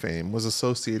Playboy fame was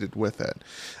associated with it.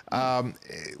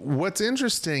 What's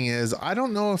interesting is I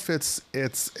don't know if it's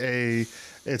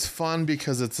fun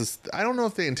because I don't know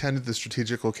if they intended the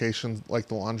strategic location like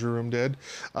the Laundry Room did.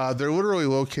 They're literally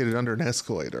located under an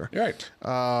escalator. Right.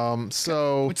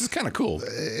 Which is kind of cool.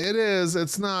 It is.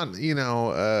 It's not,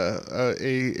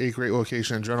 a great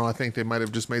location in general. I think they might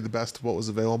have just made the best of what was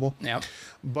available. Yeah.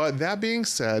 But that being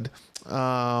said,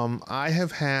 I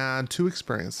have had 2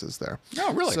 experiences there.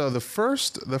 Oh, really? So the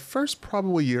first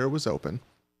probably year it was open,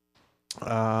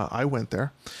 I went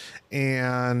there,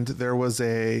 and there was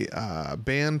a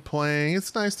band playing.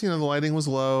 It's nice, the lighting was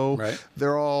low. Right.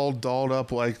 They're all dolled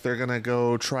up like they're gonna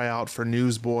go try out for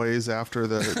Newsboys after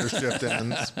the shift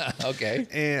ends. Okay.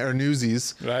 Or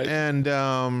Newsies. Right.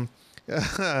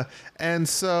 And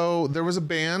so there was a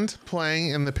band playing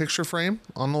in the picture frame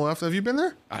on the left. Have you been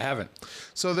there? I haven't.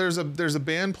 So there's a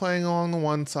band playing along the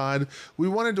one side. We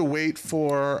wanted to wait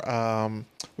for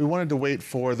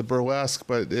the burlesque,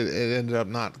 but it ended up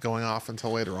not going off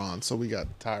until later on. So we got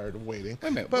tired of waiting. Wait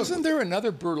a minute. Wasn't there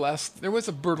another burlesque? There was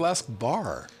a burlesque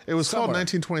bar. It was called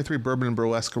 1923 Bourbon and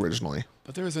Burlesque originally.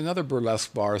 But there was another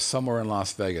burlesque bar somewhere in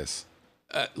Las Vegas.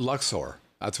 Luxor.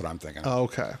 That's what I'm thinking. Oh,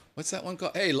 okay. What's that one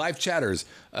called? Hey, Live Chatters.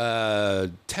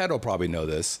 Ted will probably know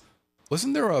this.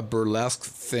 Wasn't there a burlesque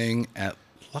thing at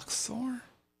Luxor?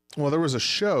 Well, there was a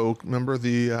show. Remember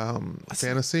the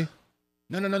Fantasy?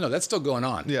 No. That's still going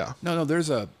on. Yeah. No. There's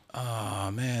a.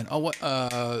 Oh man. Oh, what?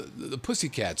 The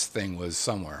Pussycats thing was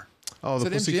somewhere. Oh, Is the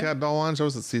it MGM? Pussycat Doll Lounge. That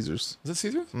was at Caesars. Is it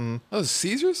Caesars? Oh, it was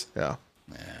Caesars? Yeah.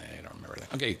 I don't remember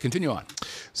that. Okay, continue on.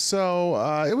 So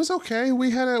it was okay.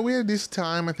 We had a decent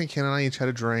time. I think Ken and I each had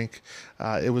a drink.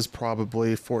 It was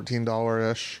probably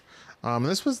 $14 ish.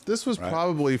 This was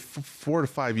probably 4 to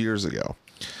 5 years ago.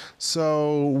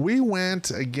 So we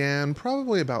went again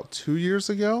probably about 2 years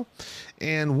ago.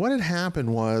 And what had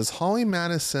happened was Holly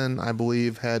Madison, I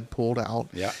believe, had pulled out.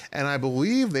 Yeah. And I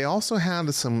believe they also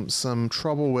had some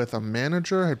trouble with a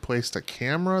manager had placed a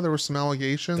camera. There were some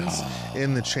allegations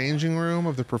in the changing room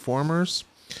of the performers.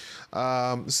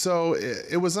 So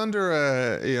it was under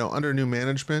under new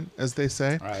management, as they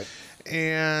say. Right.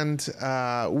 And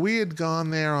we had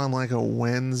gone there on like a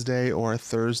Wednesday or a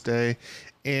Thursday,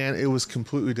 and it was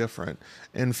completely different.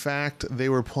 In fact, they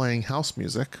were playing house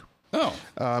music. Oh.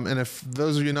 And if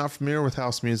those of you not familiar with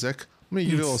house music, let me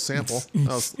give you a little sample.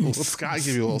 Let Scott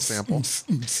give you a little sample.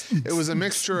 It was a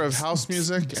mixture of house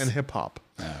music and hip hop.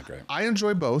 Ah, great. I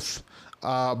enjoy both,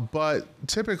 but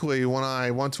typically when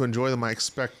I want to enjoy them, I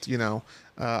expect,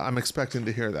 I'm expecting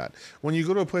to hear that. When you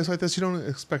go to a place like this, you don't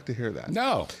expect to hear that.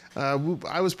 No.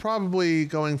 I was probably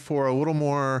going for a little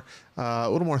more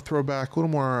throwback, a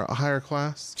little more higher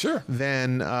class. Sure.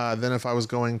 Than if I was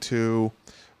going to,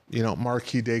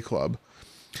 Marquee Day Club.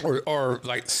 Or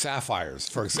like Sapphires,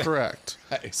 for example. Correct.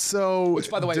 Hey. So,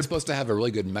 Which, by the way, is supposed to have a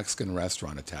really good Mexican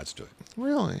restaurant attached to it.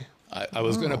 really, I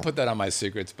was going to put that on my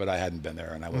secrets, but I hadn't been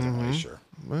there, and I wasn't really sure.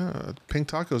 pink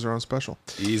tacos are on special.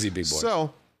 Easy, big boy.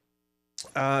 So,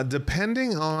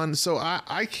 depending on,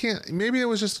 I can't, maybe it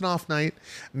was just an off night.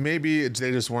 Maybe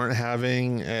they just weren't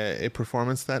having a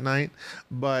performance that night.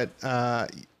 But,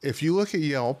 if you look at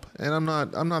Yelp, and I'm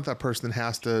not that person that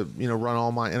has to, run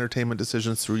all my entertainment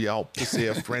decisions through Yelp to see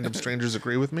if random strangers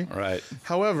agree with me. Right.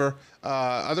 However,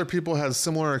 other people had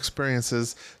similar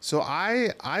experiences. So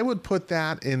I would put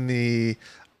that in the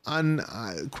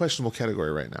unquestionable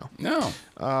category right now. No.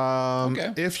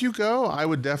 Okay. If you go, I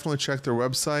would definitely check their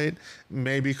website,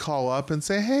 maybe call up and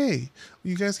say, hey,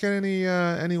 you guys got any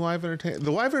live entertainment?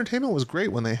 The live entertainment was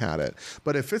great when they had it.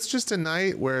 But if it's just a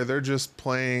night where they're just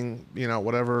playing,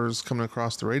 whatever's coming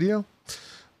across the radio,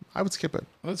 I would skip it.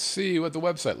 Let's see what the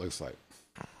website looks like.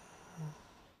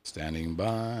 Standing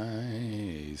by.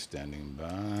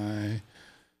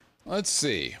 Let's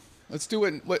see. Let's do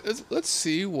it. Let's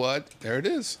see what. There it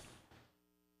is.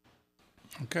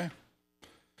 Okay.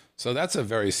 So that's a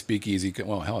very speakeasy.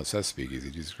 Well, hell, it says speakeasy.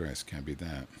 Jesus Christ, can't beat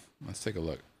that. Let's take a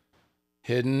look.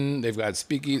 Hidden. They've got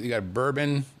speakeasy. They got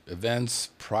bourbon, events,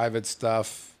 private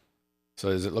stuff. So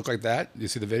does it look like that? Do you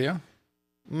see the video?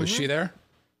 Was she there?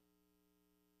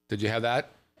 Did you have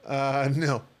that?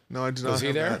 No, I did not. Was he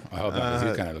have there? that. I hope not.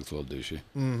 'Cause he kind of looks a little douchey.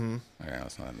 Mm-hmm. Okay,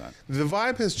 that's not that. The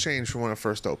vibe has changed from when it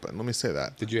first opened. Let me say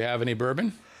that. Did you have any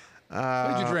bourbon?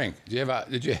 What did you drink?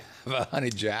 Did you have a Honey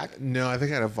Jack? No, I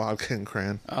think I had a vodka and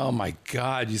cran. Oh my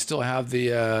God! You still have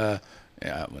the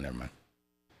yeah. Well, never mind.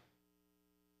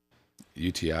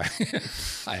 UTI.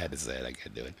 I had to say it. I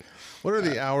can't do it. What are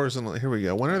the hours? And here we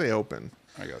go. When are they open?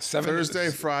 There you go. Thursday,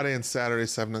 Friday, and Saturday,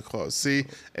 7 to close. See,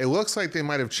 it looks like they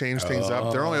might have changed things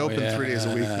up. They're only open 3 days a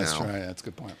week now. That's right. That's a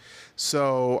good point.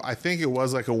 So I think it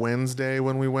was like a Wednesday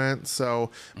when we went. So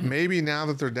maybe now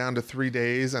that they're down to 3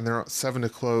 days and they're 7 to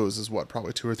close is what,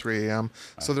 probably 2 or 3 a.m.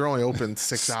 So they're only open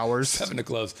 6 hours. 7 to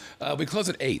close. We close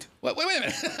at 8. Wait a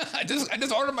minute. I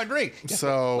just ordered my drink.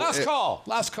 So last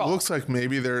call. Looks like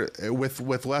maybe they're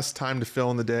with less time to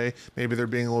fill in the day. Maybe they're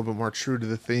being a little bit more true to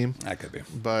the theme. That could be.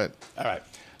 But all right.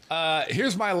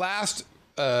 Here's my last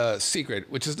secret,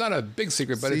 which is not a big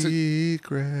secret, but it's a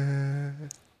secret.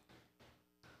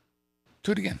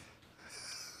 Do it again.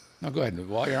 No, go ahead.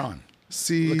 While you're on.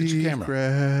 Secret. Look at your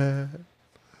camera.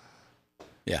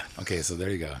 Yeah. Okay, so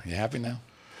there you go. You happy now?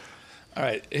 All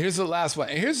right. Here's the last one.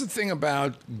 Here's the thing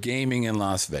about gaming in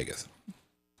Las Vegas.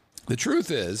 The truth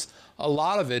is, a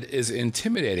lot of it is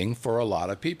intimidating for a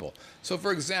lot of people. So,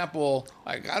 for example,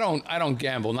 like I don't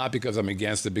gamble not because I'm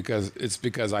against it,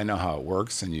 because I know how it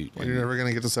works. And You're never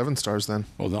gonna get to 7 stars then.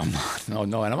 Well, no, I'm not.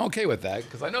 No, and I'm okay with that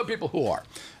because I know people who are,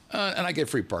 and I get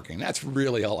free parking. That's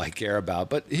really all I care about.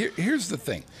 But here's the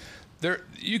thing: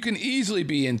 you can easily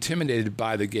be intimidated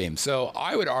by the game. So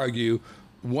I would argue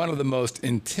one of the most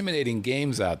intimidating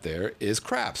games out there is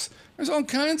craps. There's all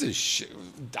kinds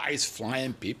of dice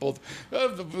flying, people,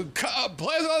 players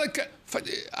on the.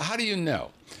 How do you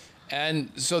know? And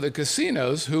so the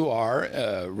casinos, who are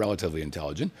relatively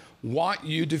intelligent, want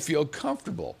you to feel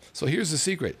comfortable. So here's the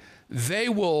secret: they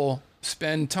will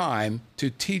spend time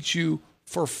to teach you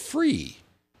for free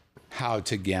how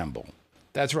to gamble.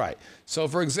 That's right. So,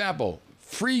 for example,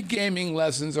 Free gaming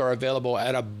lessons are available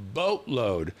at a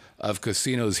boatload of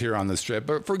casinos here on the Strip.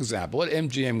 But for example, at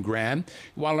MGM Grand,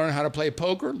 you want to learn how to play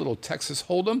poker, little Texas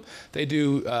Hold'em. They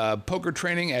do poker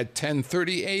training at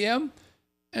 10:30 a.m.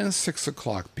 and 6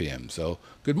 o'clock p.m. So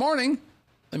good morning.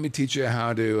 Let me teach you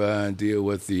how to deal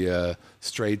with the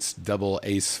straights, double,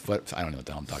 ace, foot. I don't know what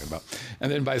the hell I'm talking about.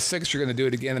 And then by 6, you're going to do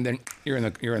it again, and then you're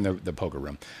in the poker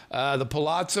room. The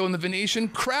Palazzo and the Venetian,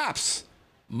 craps.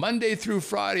 Monday through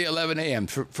Friday, 11 a.m.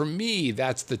 For me,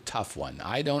 that's the tough one.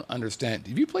 I don't understand.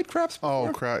 Have you played craps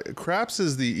before? Oh, craps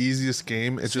is the easiest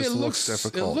game. It just looks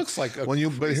difficult. It looks like a but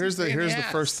here's the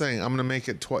ass. first thing. I'm gonna make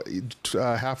it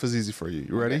half as easy for you.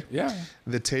 You ready? Okay. Yeah.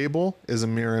 The table is a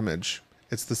mirror image.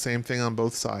 It's the same thing on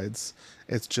both sides.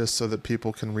 It's just so that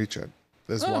people can reach it.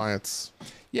 That's why it's.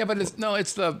 Yeah, but it's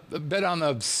the bet on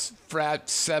the frat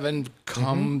 7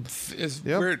 is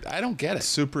weird. I don't get it.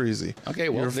 Super easy. Okay,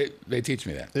 well, they teach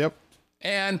me that. Yep.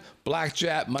 And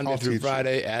blackjack Monday I'll through teach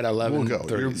Friday at 11:30. We'll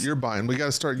go. You're buying. We got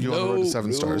to start you on the road to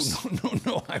 7 stars.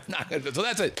 No, I'm not going to. So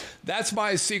that's it. That's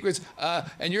my secrets.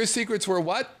 And your secrets were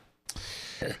what?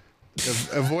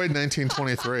 Avoid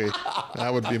 1923.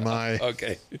 That would be my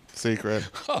secret.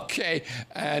 Okay.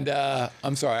 And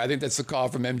I'm sorry. I think that's the call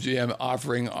from MGM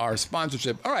offering our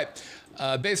sponsorship. All right.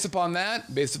 Based upon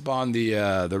that, based upon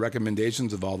the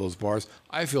recommendations of all those bars,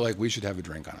 I feel like we should have a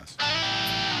drink on us.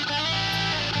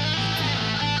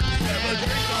 Have a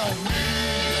drink on me.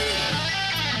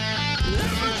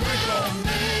 Have a drink on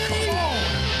me. Come on.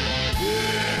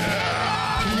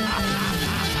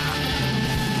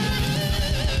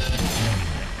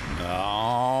 Yeah.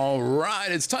 All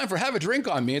right. It's time for Have a Drink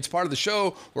on Me. It's part of the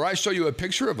show where I show you a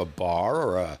picture of a bar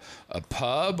or a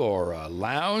pub or a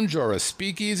lounge or a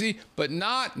speakeasy, but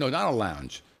not a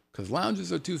lounge, because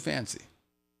lounges are too fancy.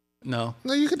 No,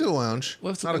 you could do a lounge.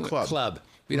 What's not a club. Club.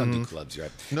 We don't do clubs,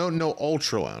 right? No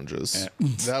ultra lounges.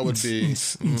 That would be.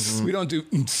 We don't do.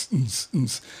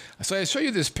 So I show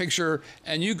you this picture,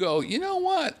 and you go, you know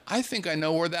what? I think I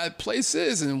know where that place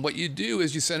is. And what you do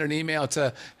is you send an email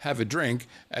to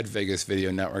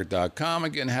haveadrink@vegasvideonetwork.com.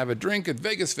 Again,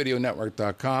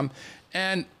 haveadrink@vegasvideonetwork.com.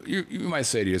 And you might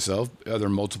say to yourself, are there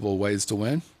multiple ways to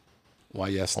win? Why,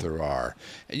 yes, there are.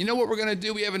 And you know what we're going to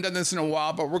do? We haven't done this in a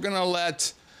while, but we're going to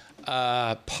let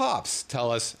Pops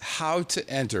tell us how to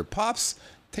enter. Pops,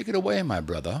 take it away, my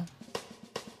brother.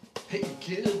 Hey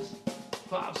kids,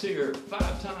 Pops here,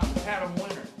 5-time Haddam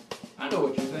winner. I know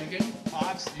what you're thinking.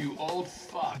 Pops, you old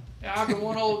fuck. How can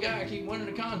one old guy keep winning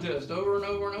a contest over and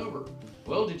over and over?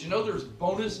 Well, did you know there's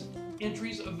bonus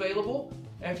entries available?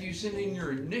 After you send in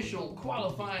your initial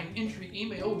qualifying entry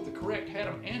email with the correct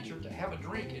Haddam answer to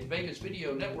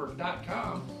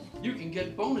haveadrink@vegasvideonetwork.com, you can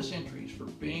get bonus entries for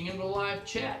being in the live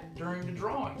chat during the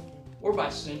drawing, or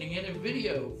by sending in a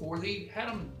video for the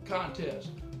Haddam contest,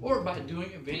 or by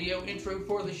doing a video intro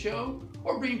for the show,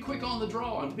 or being quick on the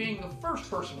draw and being the first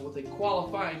person with a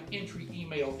qualifying entry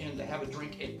email in to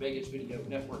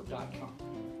haveadrink@vegasvideonetwork.com.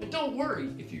 And don't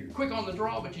worry, if you're quick on the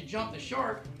draw but you jump the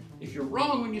shark, if you're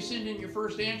wrong when you send in your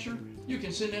first answer, you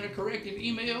can send in a corrective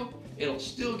email. It'll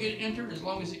still get entered as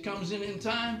long as it comes in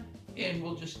time, and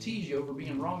we'll just tease you over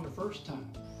being wrong the first time.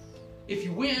 If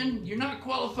you win, you're not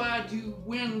qualified to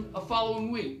win a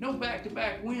following week. No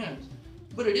back-to-back wins.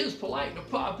 But it is polite to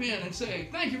pop in and say,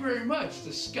 thank you very much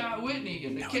to Scott Whitney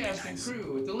and the cast and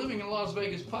crew at the Living in Las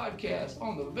Vegas podcast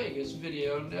on the Vegas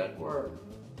Video Network.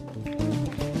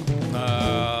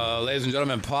 Ladies and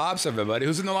gentlemen, Pops, everybody,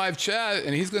 who's in the live chat,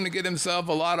 and he's going to get himself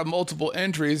a lot of multiple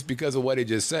entries because of what he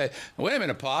just said. Wait a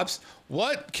minute, Pops.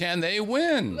 What can they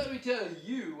win? Let me tell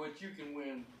you what you can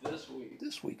win this week.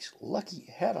 This week's Lucky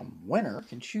Haddam winner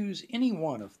can choose any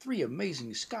one of 3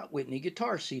 amazing Scott Whitney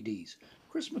guitar CDs.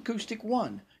 Christmas Acoustic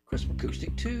 1, Christmas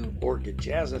Acoustic 2, or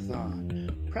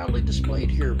Jazzathon. Proudly displayed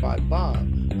here by Bob,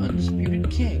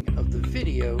 undisputed king of the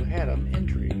video Haddam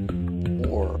entry.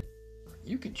 Or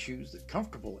you can choose the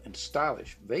comfortable and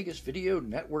stylish Vegas Video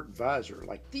Network visor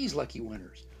like these lucky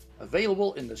winners,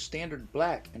 available in the standard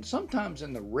black and sometimes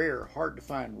in the rare,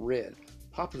 hard-to-find red,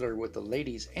 popular with the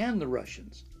ladies and the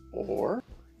Russians. Or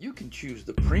you can choose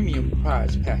the premium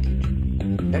prize package.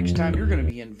 Next time you're going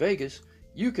to be in Vegas,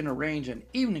 you can arrange an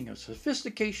evening of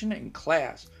sophistication and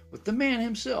class with the man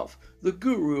himself, the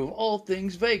guru of all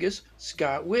things Vegas,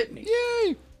 Scott Whitney.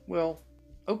 Yay! Well,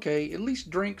 okay, at least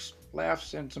drinks,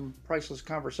 laughs, and some priceless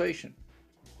conversation.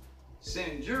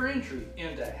 Send your entry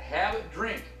into Have It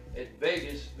Drink at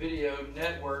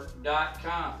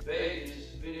VegasVideoNetwork.com.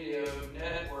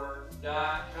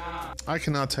 VegasVideoNetwork.com. I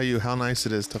cannot tell you how nice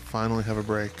it is to finally have a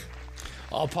break.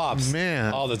 All pops.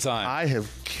 Man, all the time. I have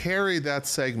carried that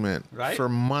segment Right? for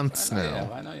months I know now. you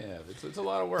have. I know you have. It's a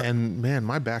lot of work. And man,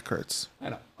 my back hurts. I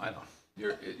know.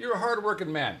 You're a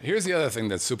hard-working man. Here's the other thing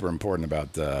that's super important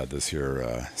about this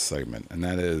here segment, and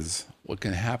that is what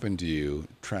can happen to you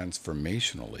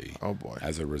transformationally. Oh, boy.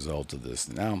 As a result of this.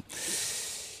 Now,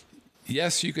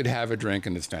 yes, you could have a drink,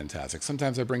 and it's fantastic.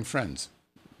 Sometimes I bring friends.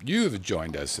 You've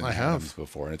joined us in I have. Adams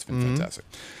before, and it's been fantastic.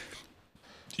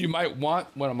 You might want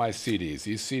one of my CDs.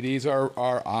 These CDs are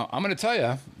I'm going to tell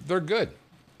you, they're good.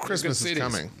 Christmas They're is good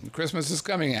CDs. coming. Christmas is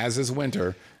coming, as is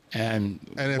winter. And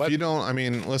if you don't, I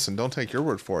mean, listen, don't take your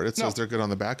word for it. It says No. they're good on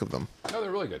the back of them. No, they're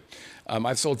really good.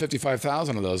 I've sold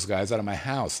 55,000 of those guys out of my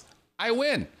house. I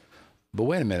win. But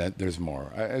wait a minute, there's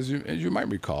more. As you might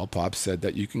recall, Pop said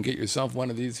that you can get yourself one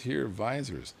of these here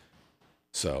visors.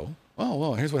 So,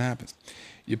 well, here's what happens.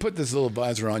 You put this little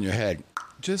visor on your head,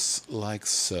 just like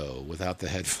so, without the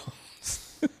headphones.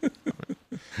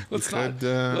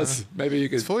 Maybe you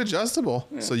could. It's fully adjustable,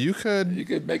 so you could. You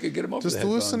could make it get them over Just the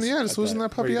loosen, headphones. yeah, just loosen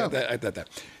that puppy up. That.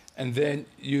 And then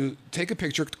you take a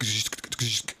picture,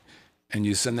 and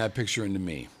you send that picture into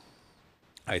me.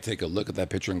 I take a look at that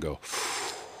picture and go,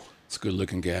 it's a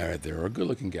good-looking guy right there, or a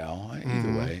good-looking gal,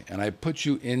 either way. And I put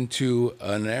you into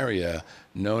an area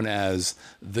known as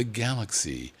the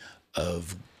galaxy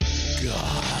of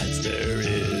gods. There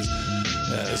is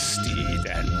Steve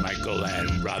and Michael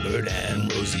and Robert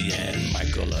and Rosie and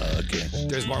Michael again.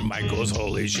 There's more Michaels,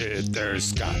 holy shit. There's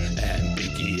Scott and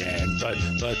Binky and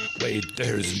but wait,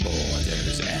 there's more.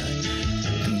 There's Alan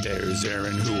and there's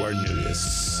Aaron who are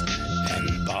nudist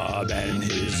and Bob and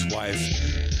his wife.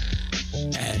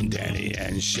 And Danny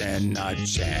and Shan, not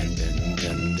Chan. And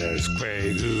then there's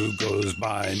Craig who goes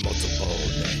by multiple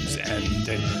names. And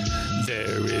then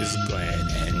there is Glenn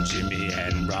and Jimmy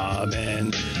and Rob.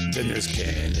 And then there's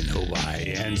Ken and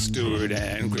Hawaii and Stuart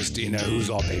and Christina, whose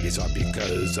all babies are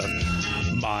because of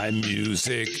my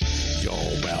music. You're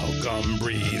welcome,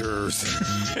 breeders.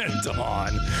 And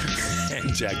Dawn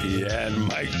and Jackie and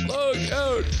Mike. Look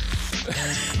out!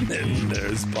 And then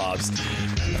there's Pops,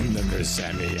 and then there's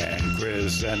Sammy and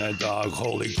Chris and a dog.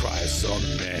 Holy Christ, so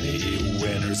many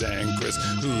winners. And Chris,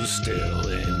 who's still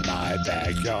in my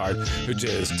backyard, who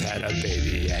just had a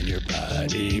baby, and your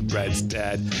buddy Brett's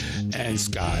dead, and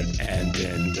Scott, and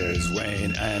then there's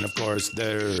Wayne, and of course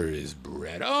there is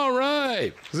Brett. All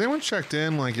right. Has anyone checked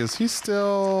in? Like, is he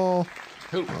still?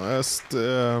 Who?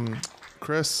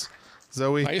 Chris,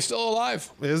 Zoe. Are you still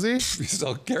alive? Is he? He's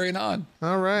still carrying on.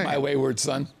 All right. My wayward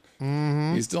son.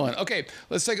 Mm-hmm. He's still in. Okay,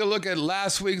 let's take a look at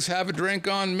last week's Have a Drink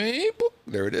on Me. Boop,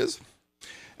 there it is.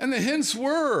 And the hints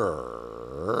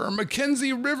were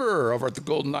Mackenzie River over at the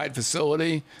Golden Knight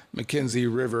facility, Mackenzie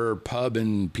River Pub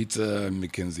and Pizza,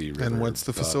 Mackenzie River. And what's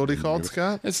the facility called,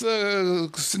 Scott? It's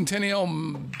the Centennial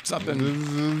something.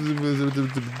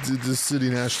 The City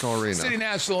National Arena. City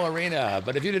National Arena.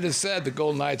 But if you'd have said the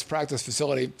Golden Knights practice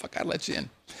facility, fuck, I'd let you in.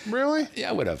 Really? Yeah,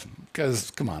 I would have. Because,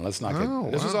 come on, let's not get...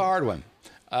 Oh, this was a wow. hard one.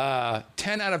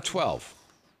 10 out of 12.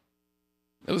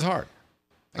 It was hard.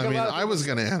 I mean, I was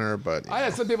going to enter, but... I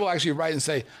had some people actually write and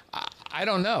say, I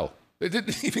don't know. They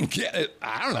didn't even get it.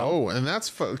 I don't know. Oh, and that's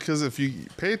because if you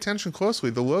pay attention closely,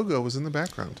 the logo was in the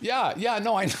background. Yeah,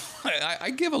 no, I know.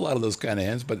 I give a lot of those kind of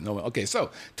hints, but no. Okay, so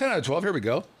 10 out of 12. Here we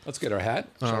go. Let's get our hat.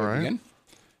 Shall All we right. begin?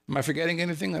 Am I forgetting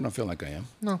anything? I don't feel like I am.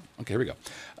 No. Okay, here we go.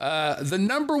 The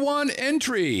number one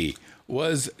entry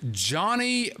was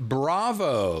Johnny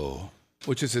Bravo,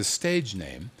 which is his stage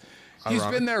name. He's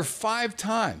Ironic. been there 5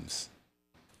 times.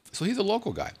 So he's a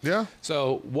local guy. Yeah.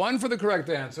 So 1 for the correct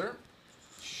answer.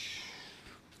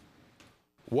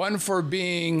 1 for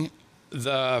being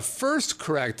the first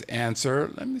correct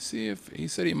answer. Let me see if he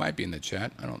said he might be in the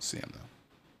chat. I don't see him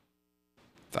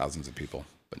though. Thousands of people,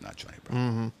 but not Johnny Bravo.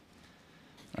 Mm-hmm. All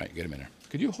right, get him in there.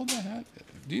 Could you hold that hat?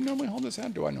 Do you normally hold this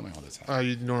hat? Do I normally hold this hat?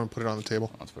 You normally put it on the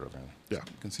table. Let's put it over here. Yeah.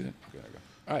 You can see it? Okay, there we go.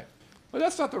 All right. Well,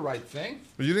 that's not the right thing.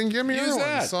 But you didn't give me Use other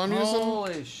that. ones, so I'm using...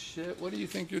 Holy shit. What do you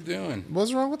think you're doing?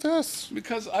 What's wrong with this?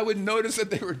 Because I would notice that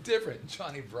they were different.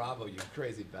 Johnny Bravo, you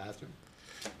crazy bastard.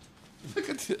 Look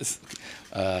at this.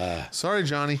 Sorry,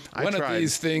 Johnny. I One tried. of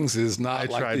these things is not I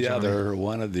like tried, the Johnny. other.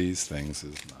 One of these things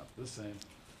is not the same.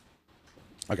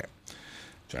 Okay.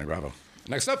 Johnny Bravo.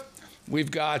 Next up, we've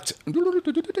got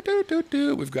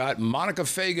Monica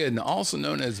Fagan, also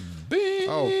known as Big.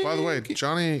 Oh, by the way,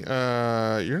 Johnny,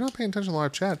 you're not paying attention to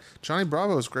live chat. Johnny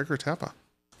Bravo is Gregor Tappa.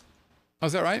 Oh,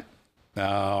 is that right?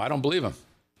 No, I don't believe him.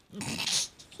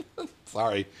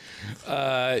 Sorry.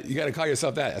 You got to call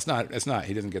yourself that. It's not.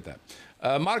 He doesn't get that.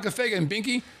 Monica Fagan,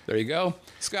 Binky. There you go.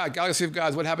 Scott, Galaxy of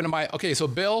Gods. What happened to my... Okay, so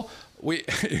Bill,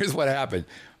 here's what happened.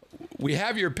 we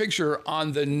have your picture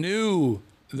on the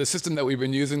system that we've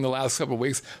been using the last couple of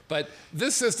weeks, but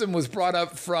this system was brought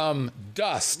up from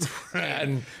dust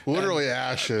and literally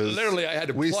ashes. Literally, I had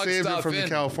to plug saved stuff it from in. the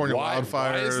California wildfires.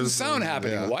 Why isn't the sound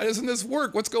happening? Yeah. Why doesn't this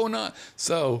work? What's going on?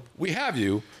 So we have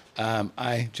you.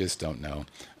 I just don't know.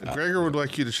 Gregor would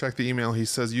like you to check the email. He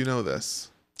says, you know this.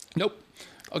 Nope.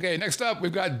 Okay, next up,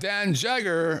 we've got Dan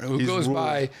Jagger, who He's goes ruled.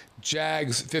 by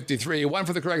Jags53. One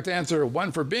for the correct answer,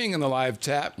 one for being in the live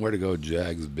chat. Where to go,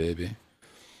 Jags, baby?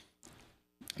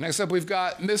 Next up, we've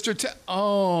got Mr.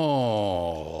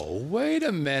 Oh, wait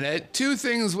a minute. Two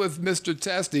things with Mr.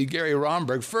 Testy, Gary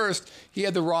Romberg. First, he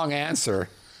had the wrong answer.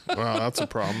 Wow, that's a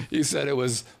problem. He said it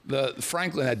was the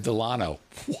Franklin at Delano.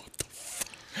 What the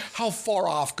How far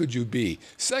off could you be?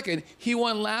 Second, he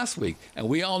won last week. And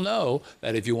we all know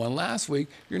that if you won last week,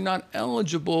 you're not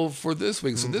eligible for this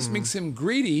week. So this makes him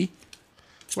greedy,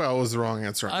 Well, it was the wrong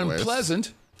answer anyways.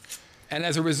 unpleasant. And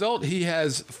as a result, he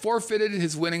has forfeited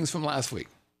his winnings from last week.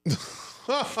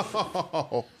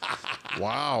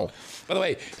 Wow. By the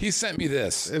way, he sent me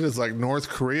this. It is like North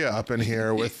Korea up in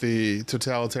here with the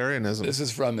totalitarianism. This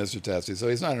is from Mr. Testy. So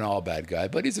he's not an all bad guy,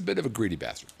 but he's a bit of a greedy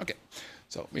bastard. Okay.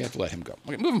 So we have to let him go.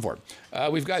 Okay, moving forward.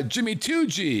 We've got Jimmy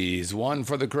 2Gs, one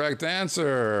for the correct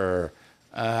answer.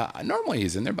 Normally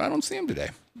he's in there, but I don't see him today.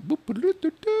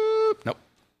 Nope.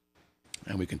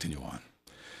 And we continue on.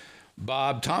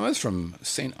 Bob Thomas from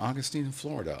St. Augustine,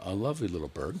 Florida, a lovely little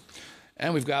bird.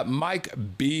 And we've got Mike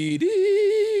Beatty.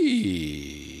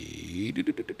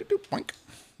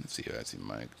 Let's see. I see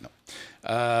Mike. No.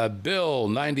 Bill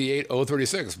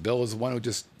 98036. Bill is the one who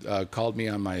just called me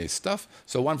on my stuff.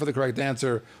 So one for the correct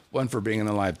answer, one for being in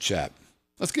the live chat.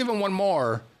 Let's give him one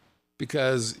more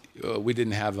because we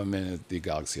didn't have him in the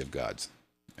Galaxy of Gods,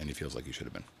 and he feels like he should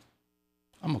have been.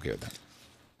 I'm okay with that.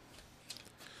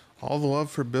 All the love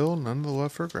for Bill, none of the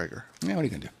love for Gregor. Yeah, what are you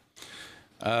gonna do?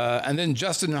 And then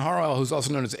Justin Harwell, who's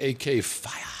also known as AK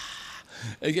Fire.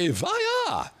 AK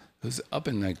Fire! Who's up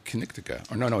in Connecticut.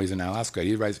 Or no, he's in Alaska.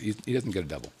 He doesn't get a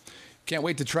double. Can't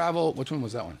wait to travel. Which one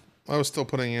was that one? I was still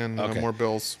putting in more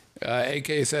bills.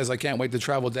 AK says, I can't wait to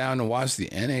travel down and watch the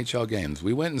NHL games.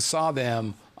 We went and saw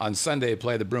them on Sunday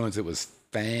play the Bruins. It was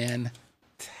fantastic.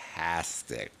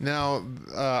 Now,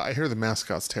 I hear the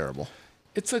mascot's terrible.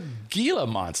 It's a Gila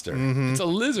monster. It's a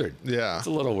lizard. Yeah. It's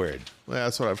a little weird. Yeah,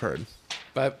 that's what I've heard.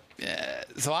 But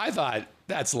so I thought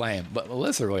that's lame, but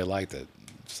Melissa really liked it.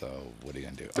 So what are you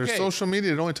gonna do? Their social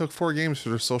media, it only took 4 games for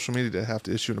their social media to have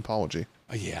to issue an apology.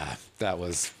 Yeah, that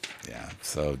was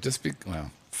So just who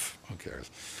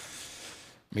cares?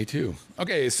 Me too.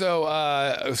 Okay,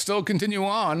 so still continue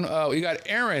on. We got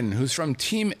Aaron, who's from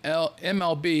Team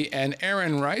MLB, and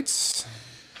Aaron writes.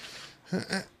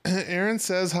 Aaron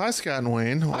says, hi, Scott and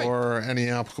Wayne, or any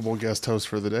applicable guest host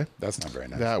for the day. That's not very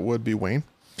nice. That would be Wayne.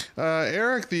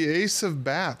 Eric, the ace of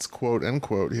bats, quote, end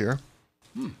quote here.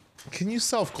 Can you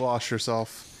self-gloss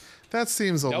yourself? That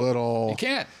seems a little... You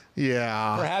can't.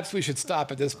 Yeah. Perhaps we should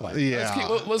stop at this point.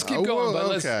 Yeah. Let's keep going, but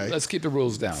okay. let's keep the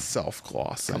rules down.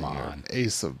 Self-glossing. Come on. Here.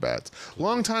 Ace of bats.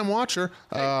 Long-time watcher.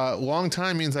 Long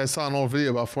time means I saw an old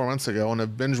video about 4 months ago and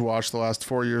have binge-watched the last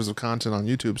 4 years of content on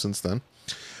YouTube since then.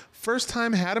 First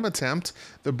time had him attempt.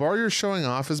 The bar you're showing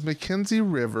off is Mackenzie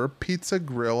River Pizza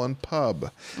Grill and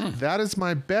Pub. That is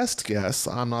my best guess.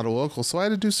 I'm not a local, so I had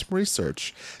to do some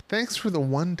research. Thanks for the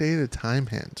one day at a time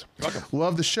hint. Welcome.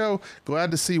 Love the show.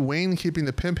 Glad to see Wayne keeping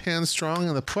the pimp hand strong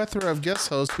and the plethora of guest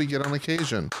hosts we get on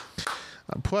occasion.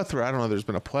 Plethora. I don't know. There's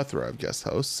been a plethora of guest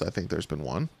hosts. I think there's been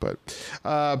one. But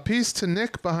peace to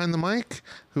Nick behind the mic,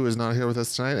 who is not here with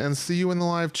us tonight, and see you in the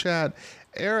live chat.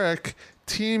 Eric,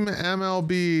 Team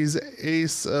MLB's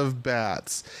ace of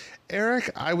bats. Eric,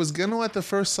 I was going to let the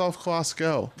first self-gloss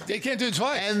go. They can't do it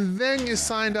twice. And then you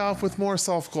signed off with more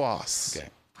self-gloss. Okay.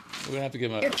 We're going to have to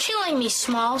give him a... You're killing me,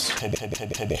 Smalls.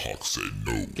 Tomahawk said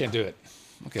no. Can't do it.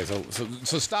 Okay, so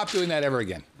stop doing that ever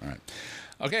again. All right.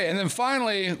 Okay, and then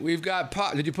finally, we've got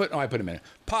Pop. Did you put... Oh, I put him in.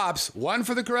 Pops, one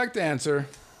for the correct answer,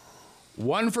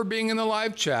 one for being in the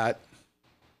live chat,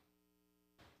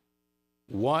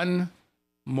 one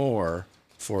more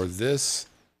for this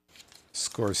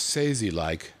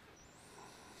Scorsese-like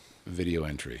video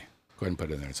entry. Go ahead and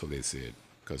put it in there so they see it,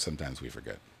 because sometimes we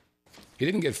forget. He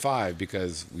didn't get 5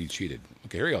 because we cheated.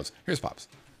 Okay, here he goes. Here's Pops.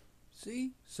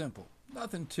 See? Simple.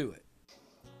 Nothing to it.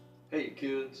 Hey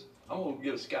kids, I'm gonna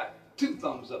give Scott 2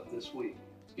 thumbs up this week.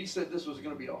 He said this was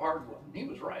gonna be a hard one. He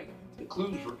was right. The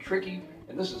clues were tricky,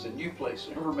 and this is a new place.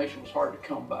 The information was hard to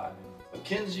come by.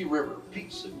 Mackenzie River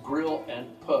Pizza Grill and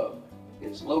Pub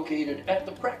is located at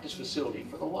the practice facility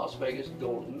for the Las Vegas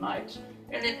Golden Knights.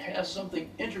 And it has something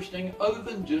interesting other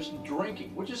than just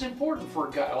drinking, which is important for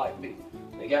a guy like me.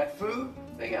 They got food,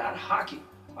 they got hockey.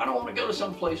 I don't want to go to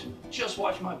some place and just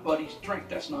watch my buddies drink.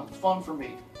 That's not fun for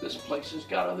me. This place has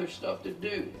got other stuff to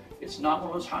do. It's not one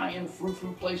of those high-end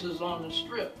frou-frou places on the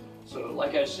strip. So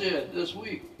like I said, this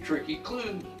week, Tricky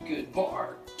Clue, good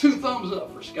bar. 2 thumbs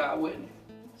up for Scott Whitney.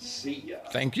 See ya.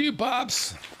 Thank you,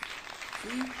 Pops.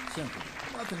 See? Simple.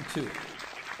 Nothing to it.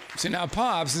 See, now,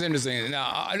 Pops is interesting.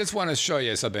 Now, I just want to show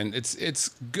you something. It's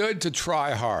good to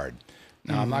try hard.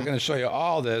 Now, I'm not going to show you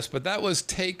all this, but that was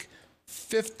take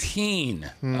 15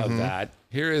 of that.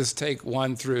 Here is take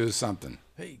 1 through something.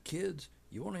 Hey, kids,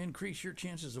 you want to increase your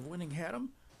chances of winning Haddam?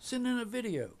 Send in a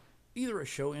video, either a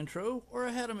show intro or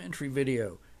a Haddam entry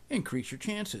video. Increase your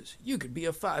chances. You could be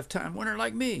a 5-time winner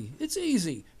like me. It's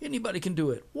easy. Anybody can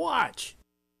do it. Watch.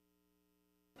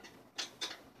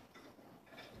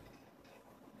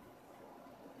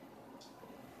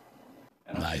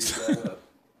 And I'll Nice. freeze that up.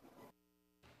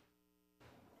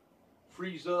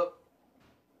 Freeze up.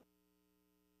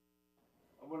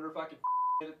 I wonder if I can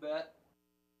edit that.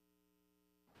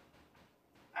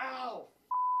 Ow!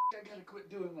 I gotta quit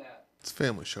doing that. It's a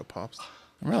family show, Pops.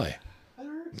 Really? That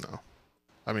hurts. No.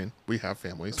 I mean, we have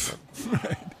families,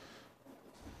 but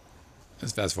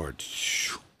Let's fast forward.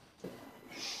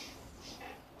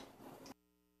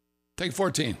 Take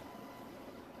 14.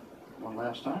 One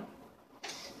last time.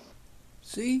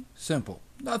 See? Simple.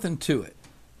 Nothing to it.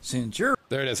 Since you're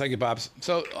There it is. Thank you, Pops.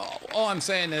 So all I'm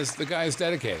saying is the guy's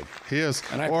dedicated. he is.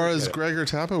 And I Or appreciate as it. Gregor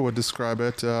Tappa would describe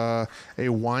it, a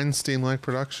Weinstein-like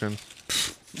production.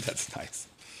 That's nice.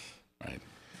 Right.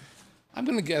 I'm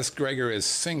going to guess Gregor is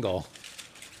single.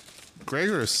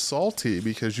 Gregor is salty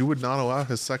because you would not allow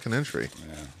his second entry.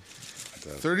 Yeah.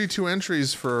 32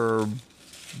 entries for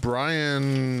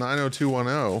Brian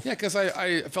 90210. Yeah, because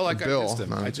I felt like Bill, I dissed him.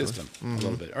 not I actually. dissed him a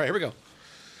little bit. All right, here we go.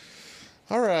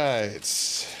 All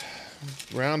right.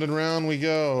 Round and round we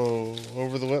go.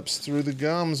 Over the lips, through the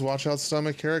gums. Watch out,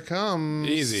 stomach. Here it comes.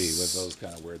 Easy with those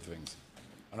kind of weird things.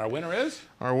 And our winner is?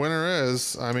 Our winner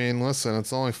is, I mean, listen,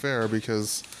 it's only fair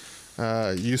because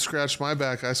you scratch my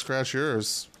back, I scratch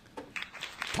yours.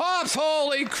 Pops,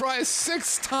 holy Christ,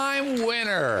 6-time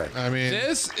winner. I mean-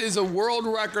 this is a world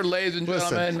record, ladies and Listen,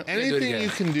 gentlemen. We're gonna do it anything again. you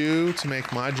can do to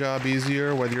make my job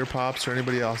easier, whether you're Pops or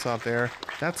anybody else out there,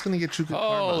 that's going to get you good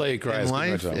Holy karma. Christ, In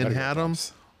life, congratulations. in Way to go,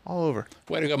 Haddams, all over.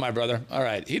 Way to go, my brother. All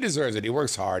right, he deserves it. He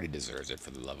works hard. He deserves it,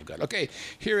 for the love of God. Okay,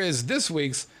 here is this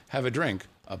week's Have a Drink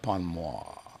Upon Moi.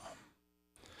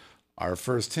 Our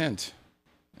first hint.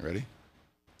 You ready?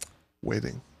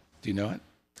 Waiting. Do you know it?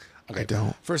 Okay. I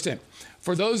don't. First hint.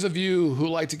 For those of you who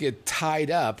like to get tied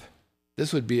up,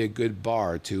 this would be a good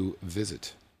bar to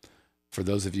visit. For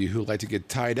those of you who like to get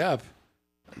tied up,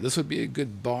 this would be a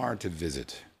good bar to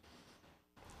visit.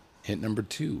 Hint number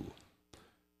 2.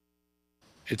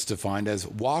 It's defined as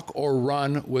walk or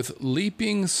run with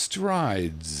leaping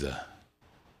strides.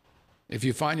 If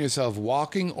you find yourself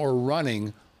walking or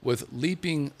running with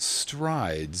leaping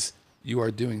strides, you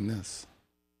are doing this.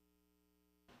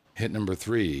 Hint number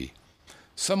 3.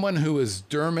 Someone who is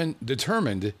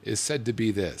determined is said to be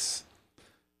this.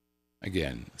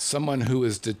 Again, someone who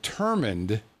is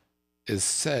determined is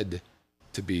said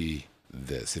to be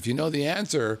this. If you know the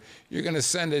answer, you're going to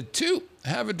send it to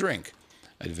Have a Drink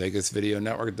at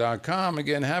VegasVideoNetwork.com.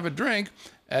 Again, have a drink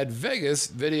at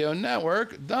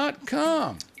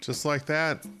VegasVideoNetwork.com. Just like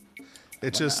that.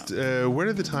 It just, where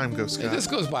did the time go, Scott? This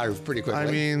goes by pretty quickly. I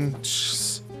mean, it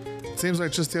seems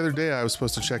like just the other day I was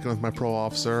supposed to check in with my parole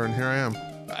officer, and here I am.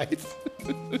 Right?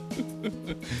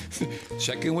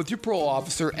 Check in with your parole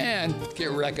officer and get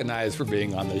recognized for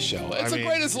being on this show. It's the mean,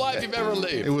 greatest life you've ever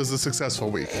lived. It was a successful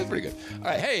week. That's pretty good.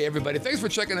 All right. Hey, everybody. Thanks for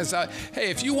checking us out.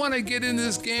 Hey, if you want to get into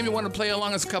this game, you want to play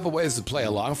along, there's a couple ways to play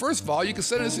along. First of all, you can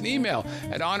send us an email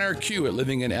at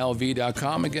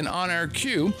onairq@livinginlv.com. Again,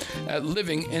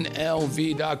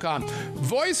 onairq@livinginlv.com.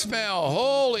 Voicemail.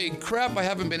 Holy crap. I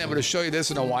haven't been able to show you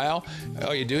this in a while.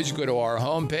 All you do is you go to our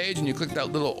homepage and you click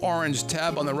that little orange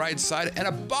tab on the right side and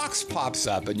a box pops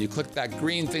up and you click that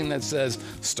green thing that says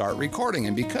start recording.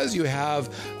 And because you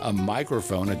have a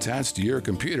microphone attached to your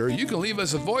computer, you can leave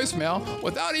us a voicemail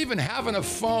without even having a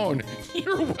phone.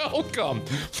 You're welcome.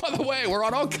 By the way, we're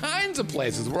on all kinds of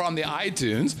places. We're on the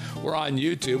iTunes. We're on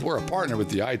YouTube. We're a partner with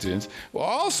the iTunes. We're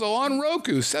also on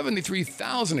Roku,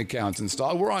 73,000 accounts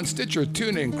installed. We're on Stitcher,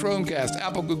 TuneIn, Chromecast,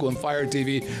 Apple, Google, and Fire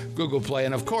TV, Google Play,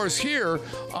 and of course here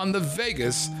on the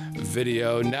Vegas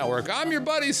Video Network. I'm your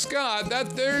buddy Scott.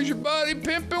 There's your buddy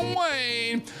Pimpin'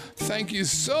 Wayne. Thank you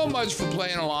so much for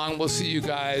playing along. We'll see you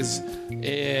guys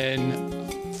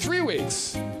in 3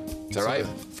 weeks. Is that right?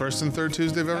 First and third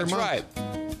Tuesday of every That's month. right.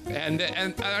 And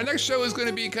our next show is going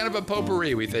to be kind of a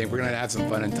potpourri, we think. We're going to have some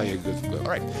fun and tell you good. All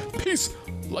right. Peace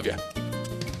Love ya.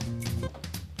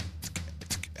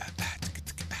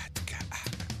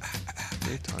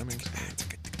 Great timing tonight.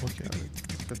 Looking at it.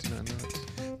 59 minutes.